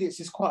Three Idiots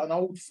is quite an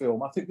old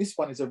film. I think this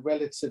one is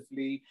it's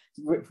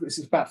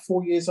about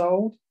 4 years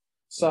old.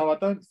 So I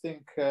don't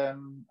think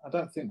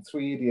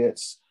Three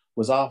Idiots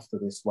was after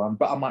this one,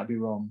 but I might be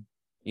wrong.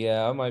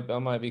 Yeah, I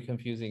might be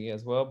confusing it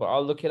as well, but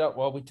I'll look it up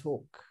while we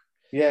talk.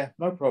 Yeah,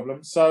 no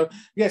problem. So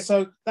that's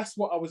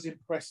what I was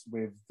impressed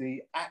with,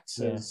 the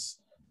actors.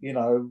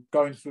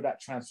 Going through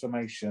that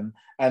transformation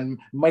and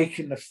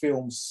making the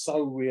film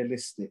so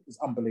realistic is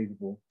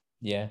unbelievable.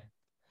 Yeah.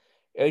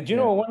 Do you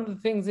know what one of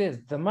the things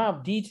is? The amount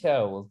of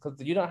detail, because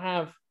you don't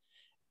have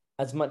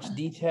as much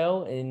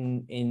detail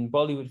in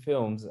Bollywood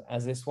films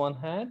as this one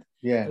had.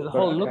 Yeah. So the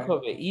whole look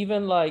of it,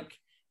 even like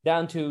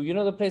down to,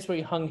 the place where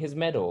he hung his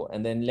medal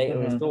and then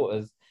later his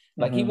daughters,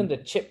 like even the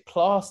chip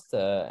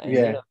plaster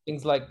and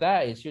things like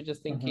that. You're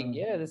just thinking,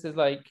 this is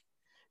like,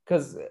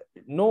 because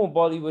normal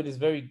Bollywood is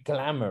very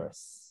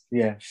glamorous.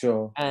 Yeah,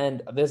 sure.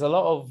 And there's a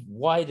lot of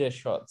wider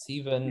shots,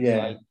 even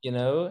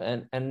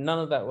and none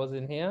of that was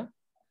in here.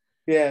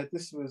 Yeah,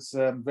 this was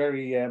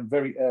very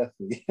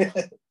earthy.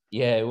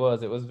 Yeah, it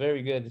was. It was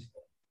very good.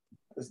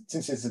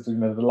 Since this is the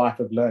Life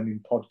of Learning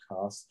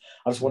podcast,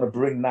 I just want to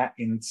bring that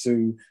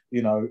into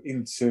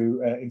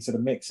the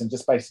mix and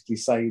just basically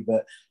say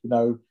that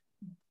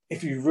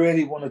if you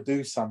really want to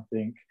do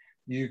something,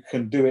 you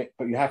can do it,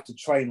 but you have to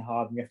train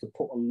hard and you have to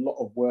put a lot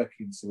of work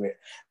into it.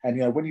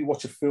 And when you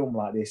watch a film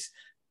like this,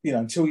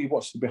 until you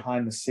watch the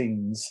behind the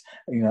scenes,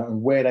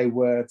 and where they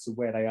were to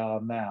where they are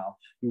now,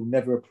 you'll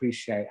never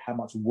appreciate how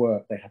much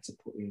work they had to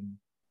put in.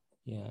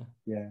 Yeah.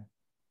 Yeah.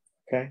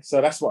 Okay. So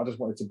that's what I just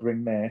wanted to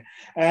bring there.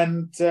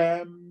 And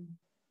I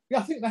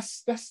think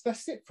that's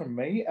it from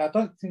me. I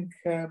don't think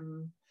there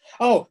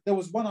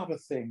was one other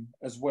thing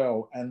as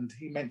well, and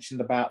he mentioned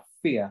about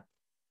fear.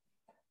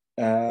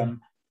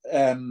 In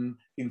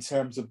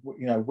terms of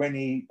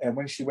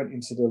when she went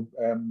into the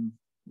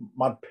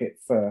mud pit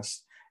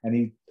first, and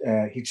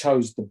he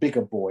chose the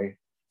bigger boy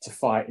to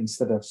fight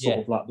instead of sort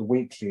of like the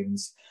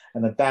weaklings.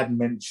 And the dad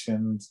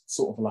mentioned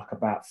sort of like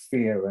about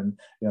fear, and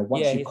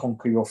once you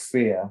conquer your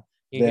fear,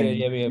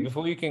 then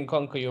before you can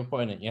conquer your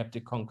opponent, you have to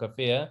conquer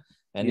fear,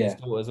 and his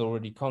daughter's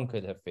already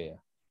conquered her fear.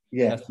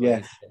 That's what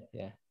he said.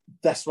 Yeah,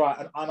 that's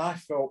right. And I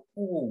felt,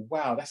 oh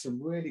wow, that's a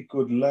really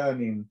good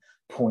learning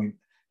point,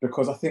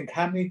 because I think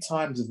how many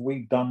times have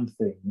we done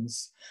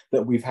things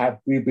that we've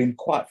been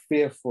quite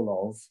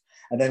fearful of,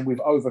 and then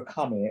we've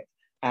overcome it,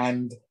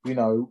 and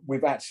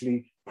we've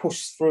actually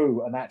pushed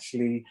through and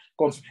actually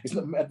gone through. It's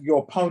not, your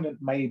opponent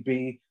may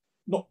be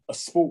not a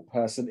sport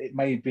person, it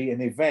may be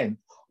an event,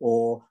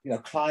 or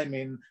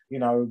climbing a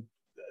or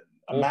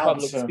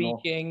mountain, public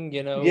speaking,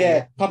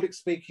 public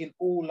speaking,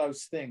 all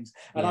those things.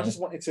 And I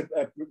just wanted to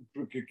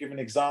give an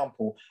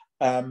example.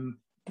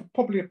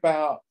 Probably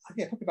about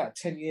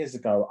 10 years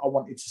ago, I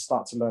wanted to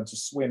start to learn to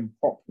swim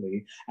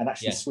properly and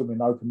actually swim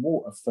in open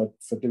water for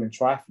doing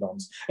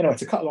triathlons. Anyway,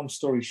 to cut a long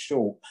story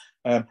short,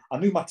 I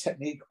knew my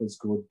technique was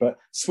good, but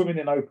swimming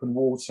in open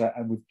water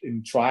and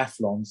in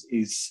triathlons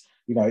is,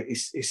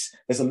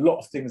 there's a lot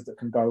of things that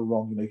can go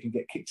wrong. You can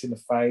get kicked in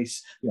the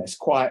face. There's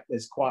quite,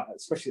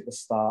 especially at the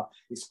start,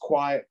 it's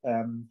quite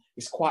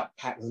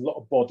packed. There's a lot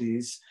of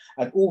bodies,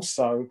 and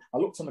also I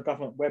looked on the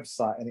government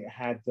website and it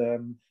had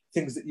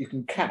things that you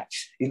can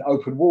catch in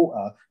open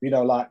water.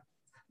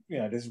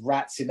 There's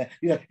rats in there.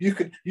 You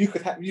could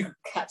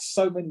catch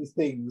so many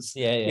things.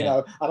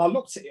 And I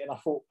looked at it and I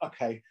thought,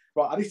 okay,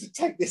 right, I need to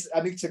take this.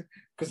 I need to,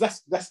 because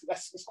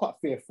that's quite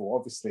fearful,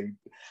 obviously.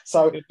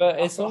 So, but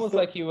it's almost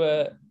like you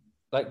were.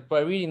 Like, by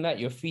reading that,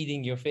 you're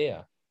feeding your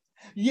fear.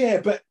 Yeah,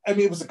 but I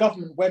mean, it was a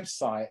government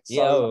website,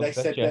 so they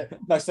said that.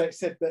 No, so it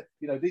said that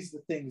these are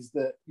the things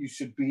that you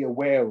should be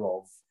aware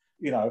of.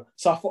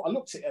 So I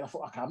looked at it and I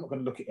thought, okay, I'm not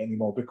going to look at it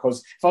anymore, because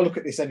if I look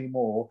at this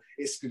anymore,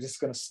 it's just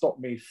going to stop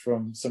me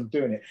from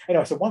doing it.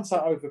 Anyway, so once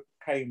I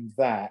overcame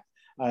that,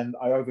 and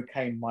I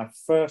overcame my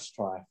first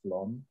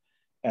triathlon,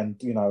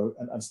 and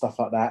and stuff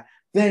like that,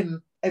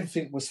 then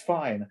everything was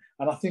fine.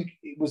 And I think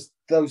it was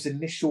those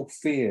initial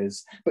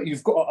fears, but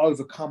you've got to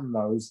overcome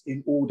those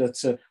in order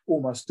to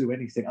almost do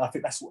anything. And I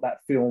think that's what that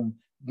film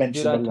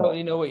mentioned. Dude, I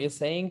totally know what you're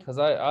saying, because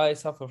I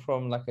suffer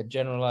from like a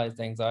generalized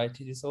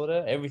anxiety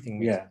disorder. Everything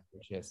makes me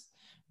anxious,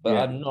 but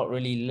I've not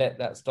really let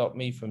that stop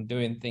me from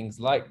doing things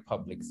like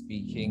public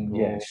speaking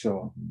or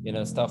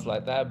stuff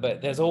like that.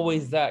 But there's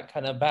always that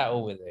kind of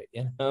battle with it,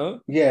 I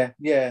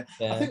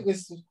think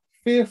there's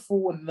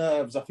fearful and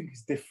nerves. I think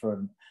is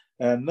different.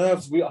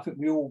 Nerves, I think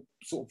we all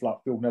sort of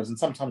like feel nerves, and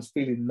sometimes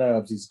feeling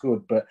nerves is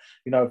good. But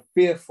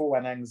fearful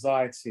and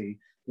anxiety,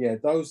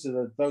 those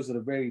are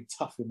the very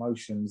tough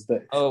emotions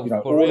that all of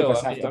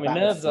us have to. I mean,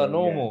 nerves are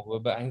normal,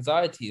 but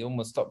anxiety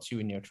almost stops you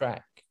in your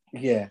track.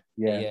 But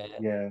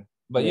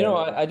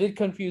I did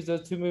confuse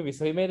those two movies.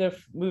 So he made a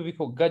movie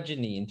called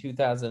Gudgeony in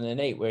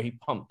 2008, where he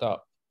pumped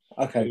up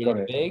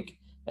really big,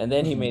 and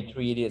then he made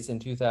Three Idiots in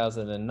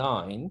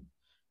 2009,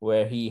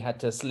 where he had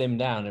to slim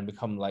down and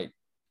become like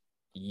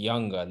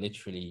younger,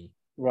 literally.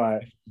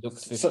 Right.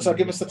 So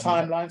give us the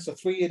timeline. So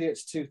Three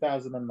Idiots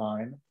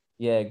 2009.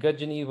 Yeah,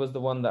 Gudgeony was the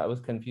one that I was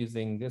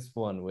confusing this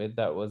one with.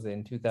 That was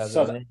in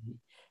 2008.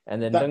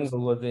 And then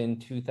Dungal was in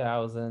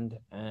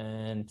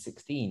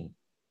 2016.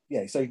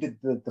 Yeah, so he did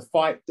the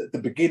fight, the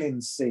beginning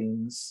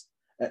scenes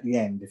at the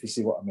end, if you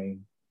see what I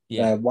mean.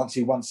 Yeah. Once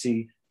he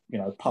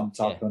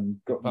pumped up and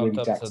got really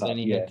jacked up. So then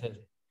he had to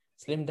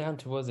slim down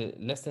to, was it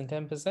less than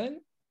 10%?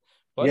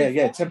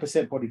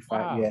 10% body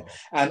fat. Wow.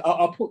 And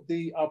I'll put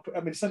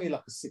it's only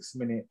like a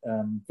 6-minute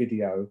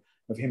video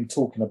of him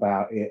talking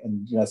about it,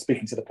 and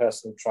speaking to the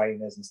personal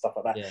trainers and stuff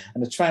like that.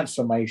 And the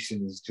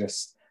transformation is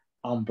just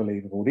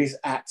unbelievable. These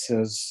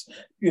actors,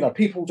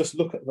 people just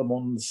look at them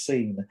on the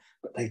scene,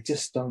 but they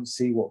just don't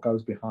see what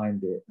goes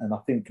behind it. And I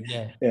think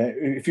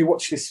if you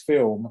watch this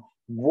film,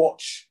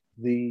 watch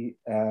the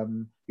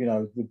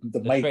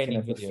making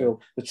of the film,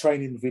 the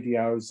training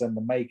videos and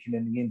the making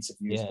and the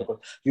interviews, because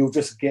you'll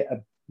just get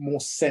a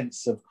more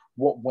sense of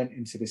what went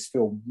into this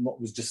film,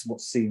 not was just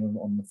what's seen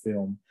on the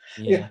film.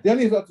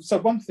 So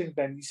one thing,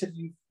 Ben, you said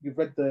you've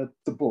read the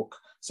book.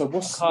 So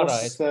what's so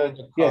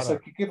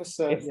give us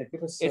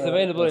it's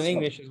available in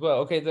English as well.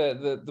 Okay,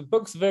 the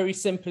book's very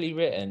simply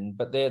written,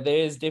 but there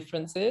is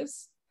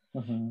differences.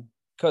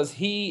 Because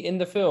he, in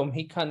the film,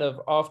 he kind of,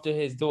 after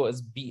his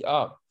daughters beat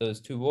up those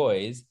two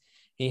boys,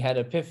 he had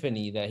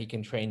epiphany that he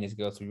can train his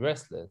girls to be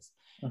wrestlers.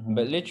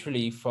 But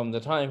literally from the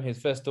time his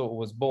first daughter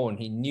was born,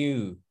 he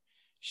knew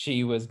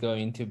she was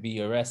going to be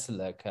a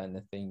wrestler, kind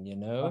of thing,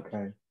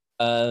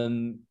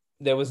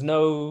 there was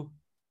no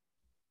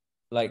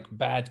like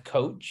bad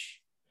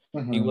coach.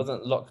 He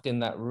wasn't locked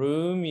in that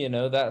room,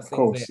 that's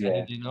things they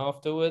added in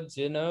afterwards,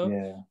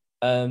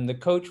 the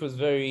coach was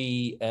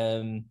very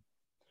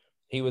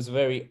he was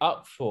very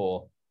up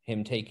for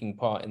him taking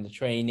part in the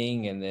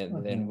training, and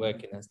then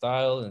working his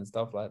style and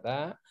stuff like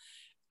that.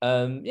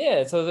 So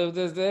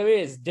there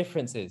is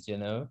differences,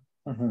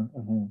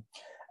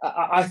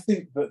 I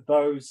think that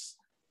those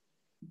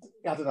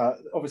I don't know.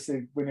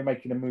 Obviously, when you're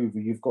making a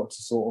movie, you've got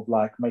to sort of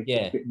like make it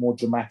Yeah. a bit more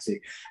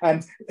dramatic.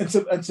 And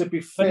to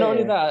be But not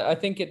only fair, that, I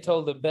think it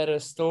told a better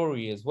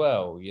story as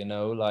well,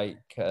 like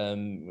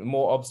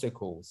more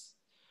obstacles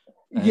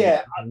and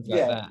yeah, things like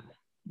yeah, that.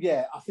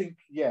 yeah. I think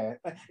yeah.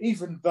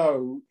 Even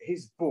though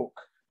his book,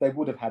 they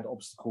would have had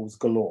obstacles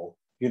galore.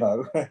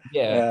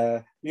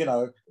 Yeah.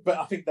 But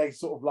I think they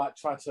sort of like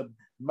try to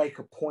make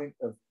a point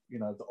of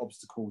the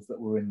obstacles that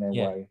were in their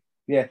Yeah. way.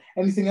 Yeah.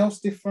 Anything else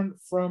different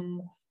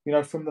from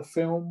the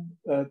film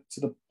to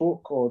the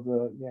book or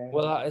the yeah?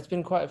 Well, it's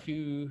been quite a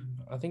few.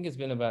 I think it's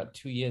been about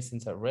 2 years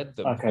since I read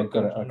the Okay, book.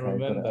 got I'm it. trying to Okay, got it.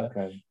 remember.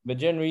 Okay. But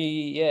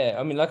generally, yeah.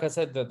 I mean, like I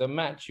said, the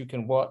match you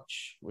can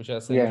watch, which I'll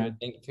send you Yeah, a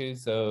link to.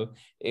 So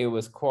it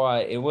was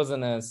quite. It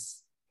wasn't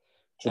as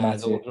all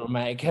dramatic.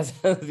 dramatic as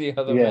the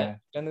other match Yeah.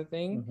 kind of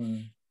thing. Hmm.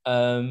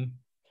 Um,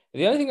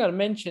 the only thing I'd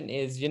mention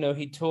is,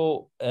 he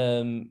taught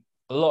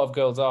a lot of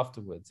girls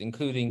afterwards,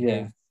 including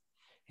Yeah.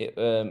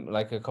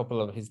 like a couple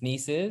of his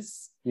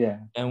nieces, Yeah.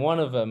 and one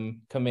of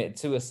them committed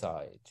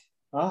suicide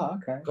Ah,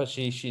 okay. because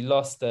she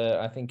lost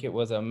I think it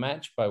was a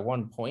match by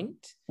 1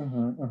 point,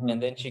 Hmm. and Hmm.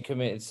 then she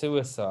committed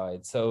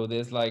suicide. So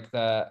there's like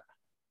that.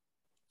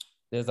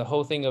 There's a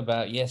whole thing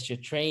about, yes, you're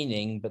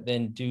training, but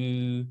then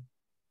do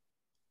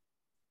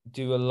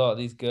a lot of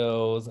these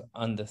girls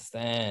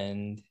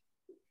understand,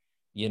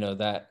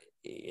 that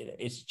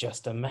it's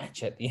just a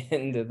match at the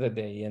end of the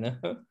day.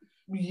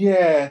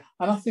 Yeah,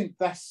 and I think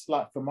that's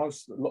like for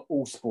most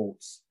all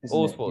sports, isn't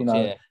All it? sports,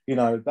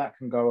 yeah. That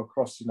can go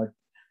across.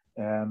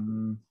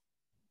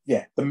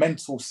 Yeah, the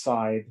mental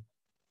side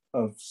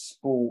of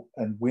sport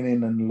and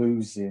winning and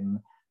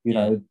losing.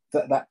 Yeah.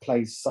 That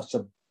plays such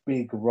a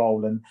big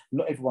role, and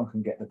not everyone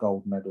can get the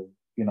gold medal.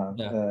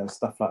 Yeah.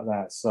 Stuff like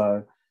that.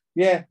 So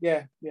yeah,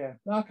 yeah, yeah.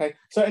 Okay.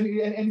 So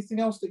anything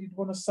else that you'd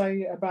want to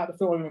say about the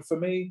film? I mean, for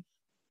me,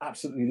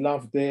 absolutely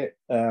loved it.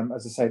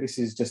 As I say, this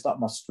is just up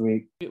my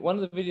street. One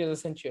of the videos I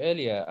sent you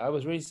earlier, I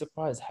was really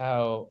surprised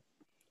how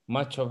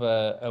much of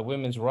a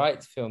women's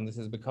rights film this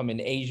has become in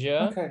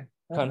Asia, Okay.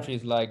 Okay.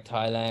 countries like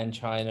Thailand,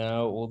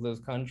 China, all those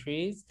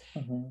countries.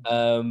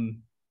 Hmm.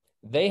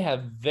 They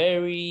have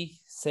very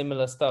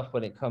similar stuff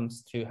when it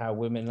comes to how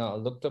women are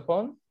looked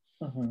upon.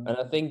 Hmm. And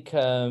I think,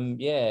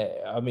 yeah,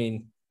 I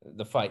mean,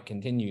 the fight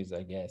continues,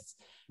 I guess.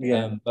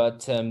 Yeah.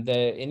 But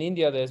there in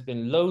India, there's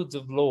been loads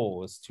of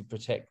laws to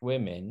protect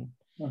women,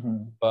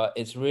 Hmm. but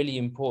it's really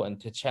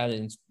important to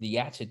challenge the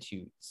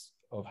attitudes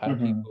of how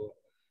Hmm. people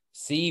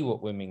see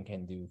what women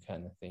can do,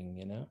 kind of thing.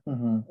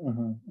 Hmm.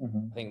 Hmm.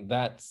 Hmm. I think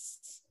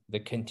that's the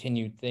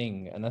continued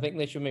thing. And I think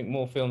they should make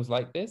more films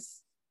like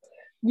this.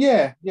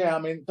 Yeah, yeah. I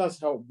mean, it does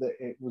help that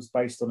it was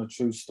based on a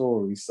true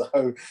story. So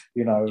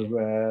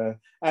Yeah.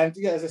 and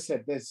yeah, as I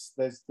said, there's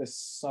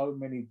so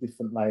many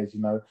different layers.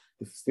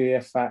 The fear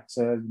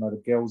factor.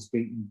 The girls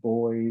beating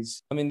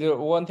boys. I mean, the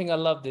one thing I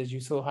loved is you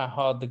saw how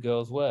hard the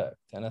girls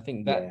worked. And I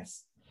think Yeah,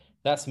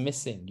 that's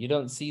missing. You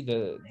don't see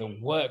the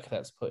work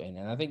that's put in.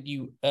 And I think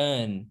you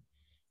earn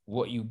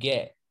what you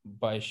get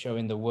by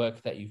showing the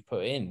work that you've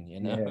put in.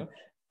 yeah.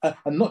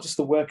 And not just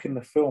the work in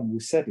the film. We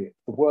said it.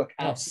 The work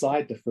Yeah.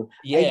 outside the film.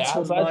 Yeah, 8 or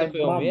outside the 9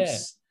 film, yeah.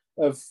 months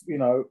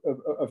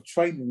of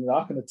training.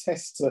 I can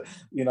attest to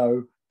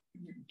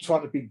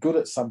trying to be good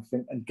at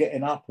something and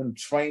getting up and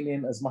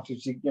training as much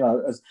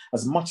as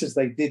as much as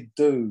they did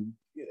do.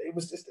 It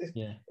was just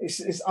Yeah.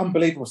 it's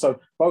unbelievable. So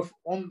both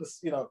on the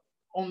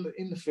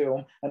in the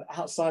film and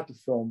outside the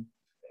film,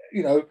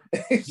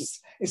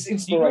 it's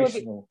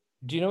inspirational.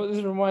 Do you know what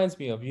this reminds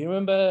me of? You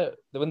remember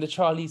when the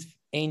Charlie's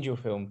Angel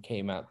film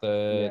came out,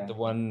 the Yeah.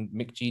 one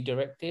Mick G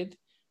directed,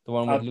 the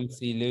one with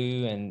Lucy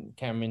Liu and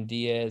Cameron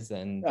Diaz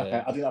and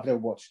Okay, I've never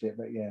watched it,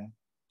 but yeah.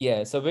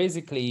 yeah. So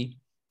basically,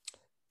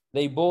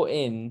 they brought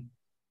in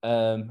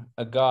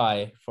a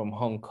guy from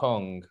Hong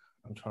Kong.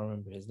 I'm trying to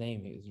remember his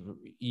name. It was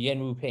Yen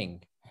Wu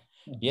Ping.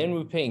 Mm-hmm. Yen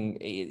Wu Ping.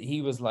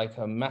 He was like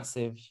a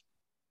massive,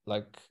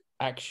 like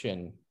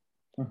action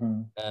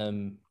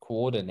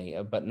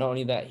coordinator, but not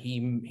only that,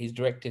 he's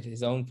directed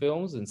his own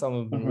films and some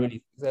have been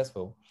really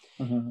successful.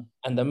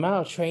 And the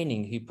amount of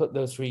training he put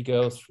those 3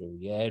 girls through,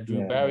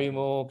 Drew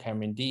Barrymore,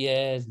 Cameron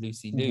Diaz,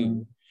 Lucy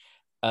Liu,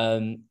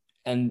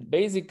 and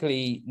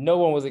basically no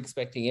one was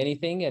expecting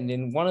anything. And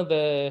in one of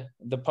the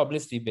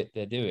publicity bit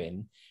they're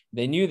doing,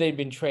 they knew they'd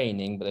been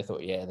training, but they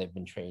thought, yeah, they've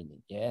been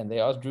training, and they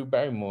asked Drew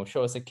Barrymore,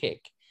 show us a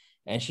kick,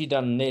 and she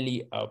done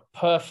nearly a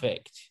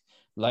perfect,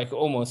 like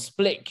almost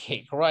split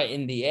kick right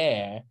in the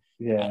air.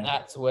 Yeah. And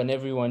that's when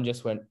everyone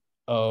just went,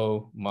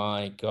 oh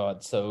my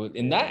God. So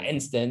in that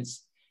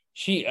instance,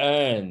 she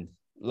earned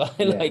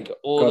like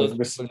all those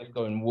people just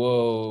going,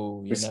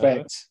 whoa,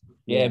 respect.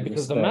 Yeah,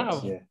 because the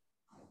amount of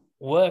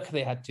work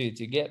they had to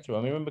get through. I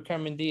mean, remember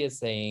Cameron Diaz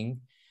saying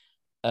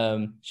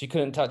she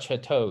couldn't touch her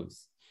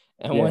toes.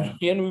 And when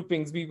Yen Wu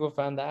Ping's people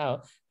found that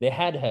out, they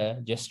had her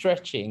just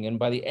stretching. And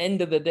by the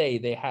end of the day,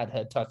 they had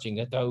her touching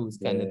her toes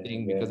kind of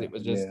thing, because it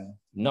was just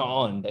not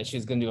on that she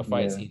was going to do a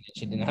fight scene.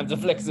 She didn't have the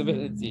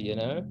flexibility,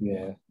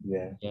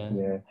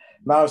 Yeah.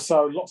 No,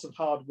 so lots of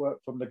hard work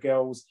from the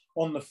girls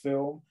on the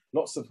film,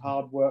 lots of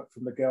hard work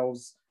from the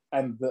girls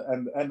and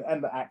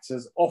the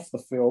actors off the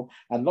film,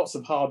 and lots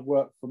of hard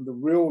work from the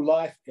real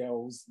life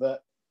girls that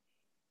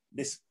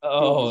this film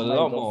Oh, was made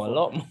a lot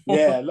more.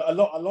 Yeah, a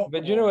lot.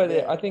 But more, you know what?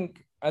 yeah.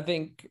 I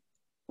think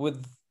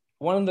with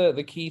one of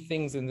the key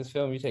things in this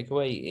film you take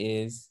away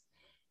is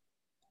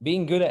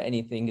being good at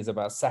anything is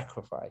about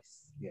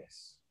sacrifice.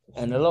 Yes.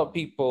 And a lot of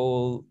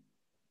people,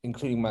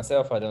 including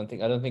myself, I don't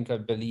think I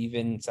believe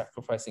in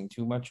sacrificing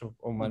too much of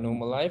my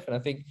normal life. And I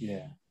think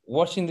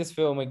watching this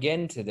film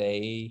again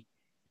today,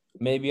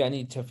 maybe I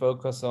need to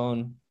focus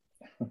on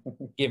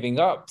giving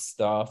up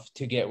stuff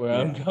to get where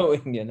I'm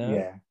going, you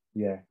know?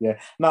 Yeah.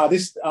 No,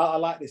 I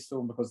like this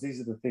film because these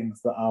are the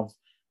things that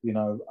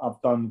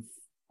I've done,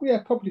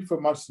 probably for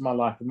most of my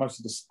life, and most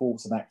of the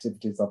sports and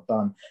activities I've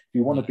done. If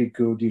you want to be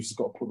good, you've just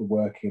got to put the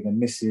work in,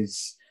 and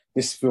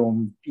this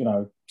film,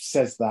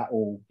 says that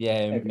all. Yeah,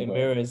 it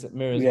mirrors what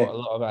a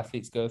lot of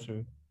athletes go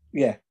through.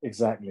 Yeah,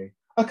 exactly.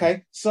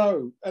 Okay,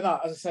 so as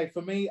I say,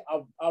 for me,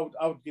 I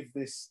would give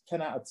this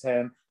 10 out of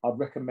 10. I'd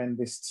recommend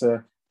this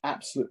to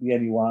absolutely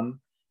anyone.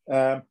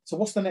 So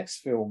what's the next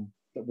film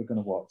that we're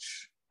going to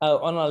watch?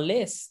 On our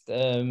list,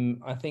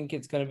 I think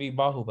it's going to be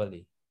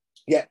Bahubali.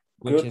 Yeah,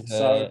 which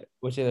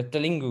is a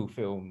Telugu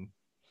film.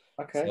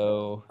 Okay,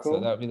 so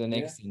that'll be the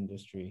next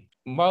industry.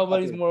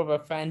 Bahubali is more of a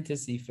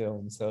fantasy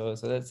film, so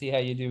let's see how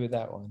you do with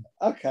that one.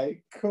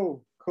 Okay,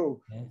 cool.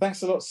 Yeah.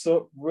 Thanks a lot,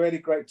 Suk. Really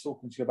great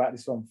talking to you about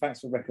this one. Thanks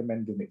for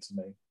recommending it to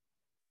me.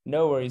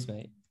 No worries,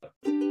 mate.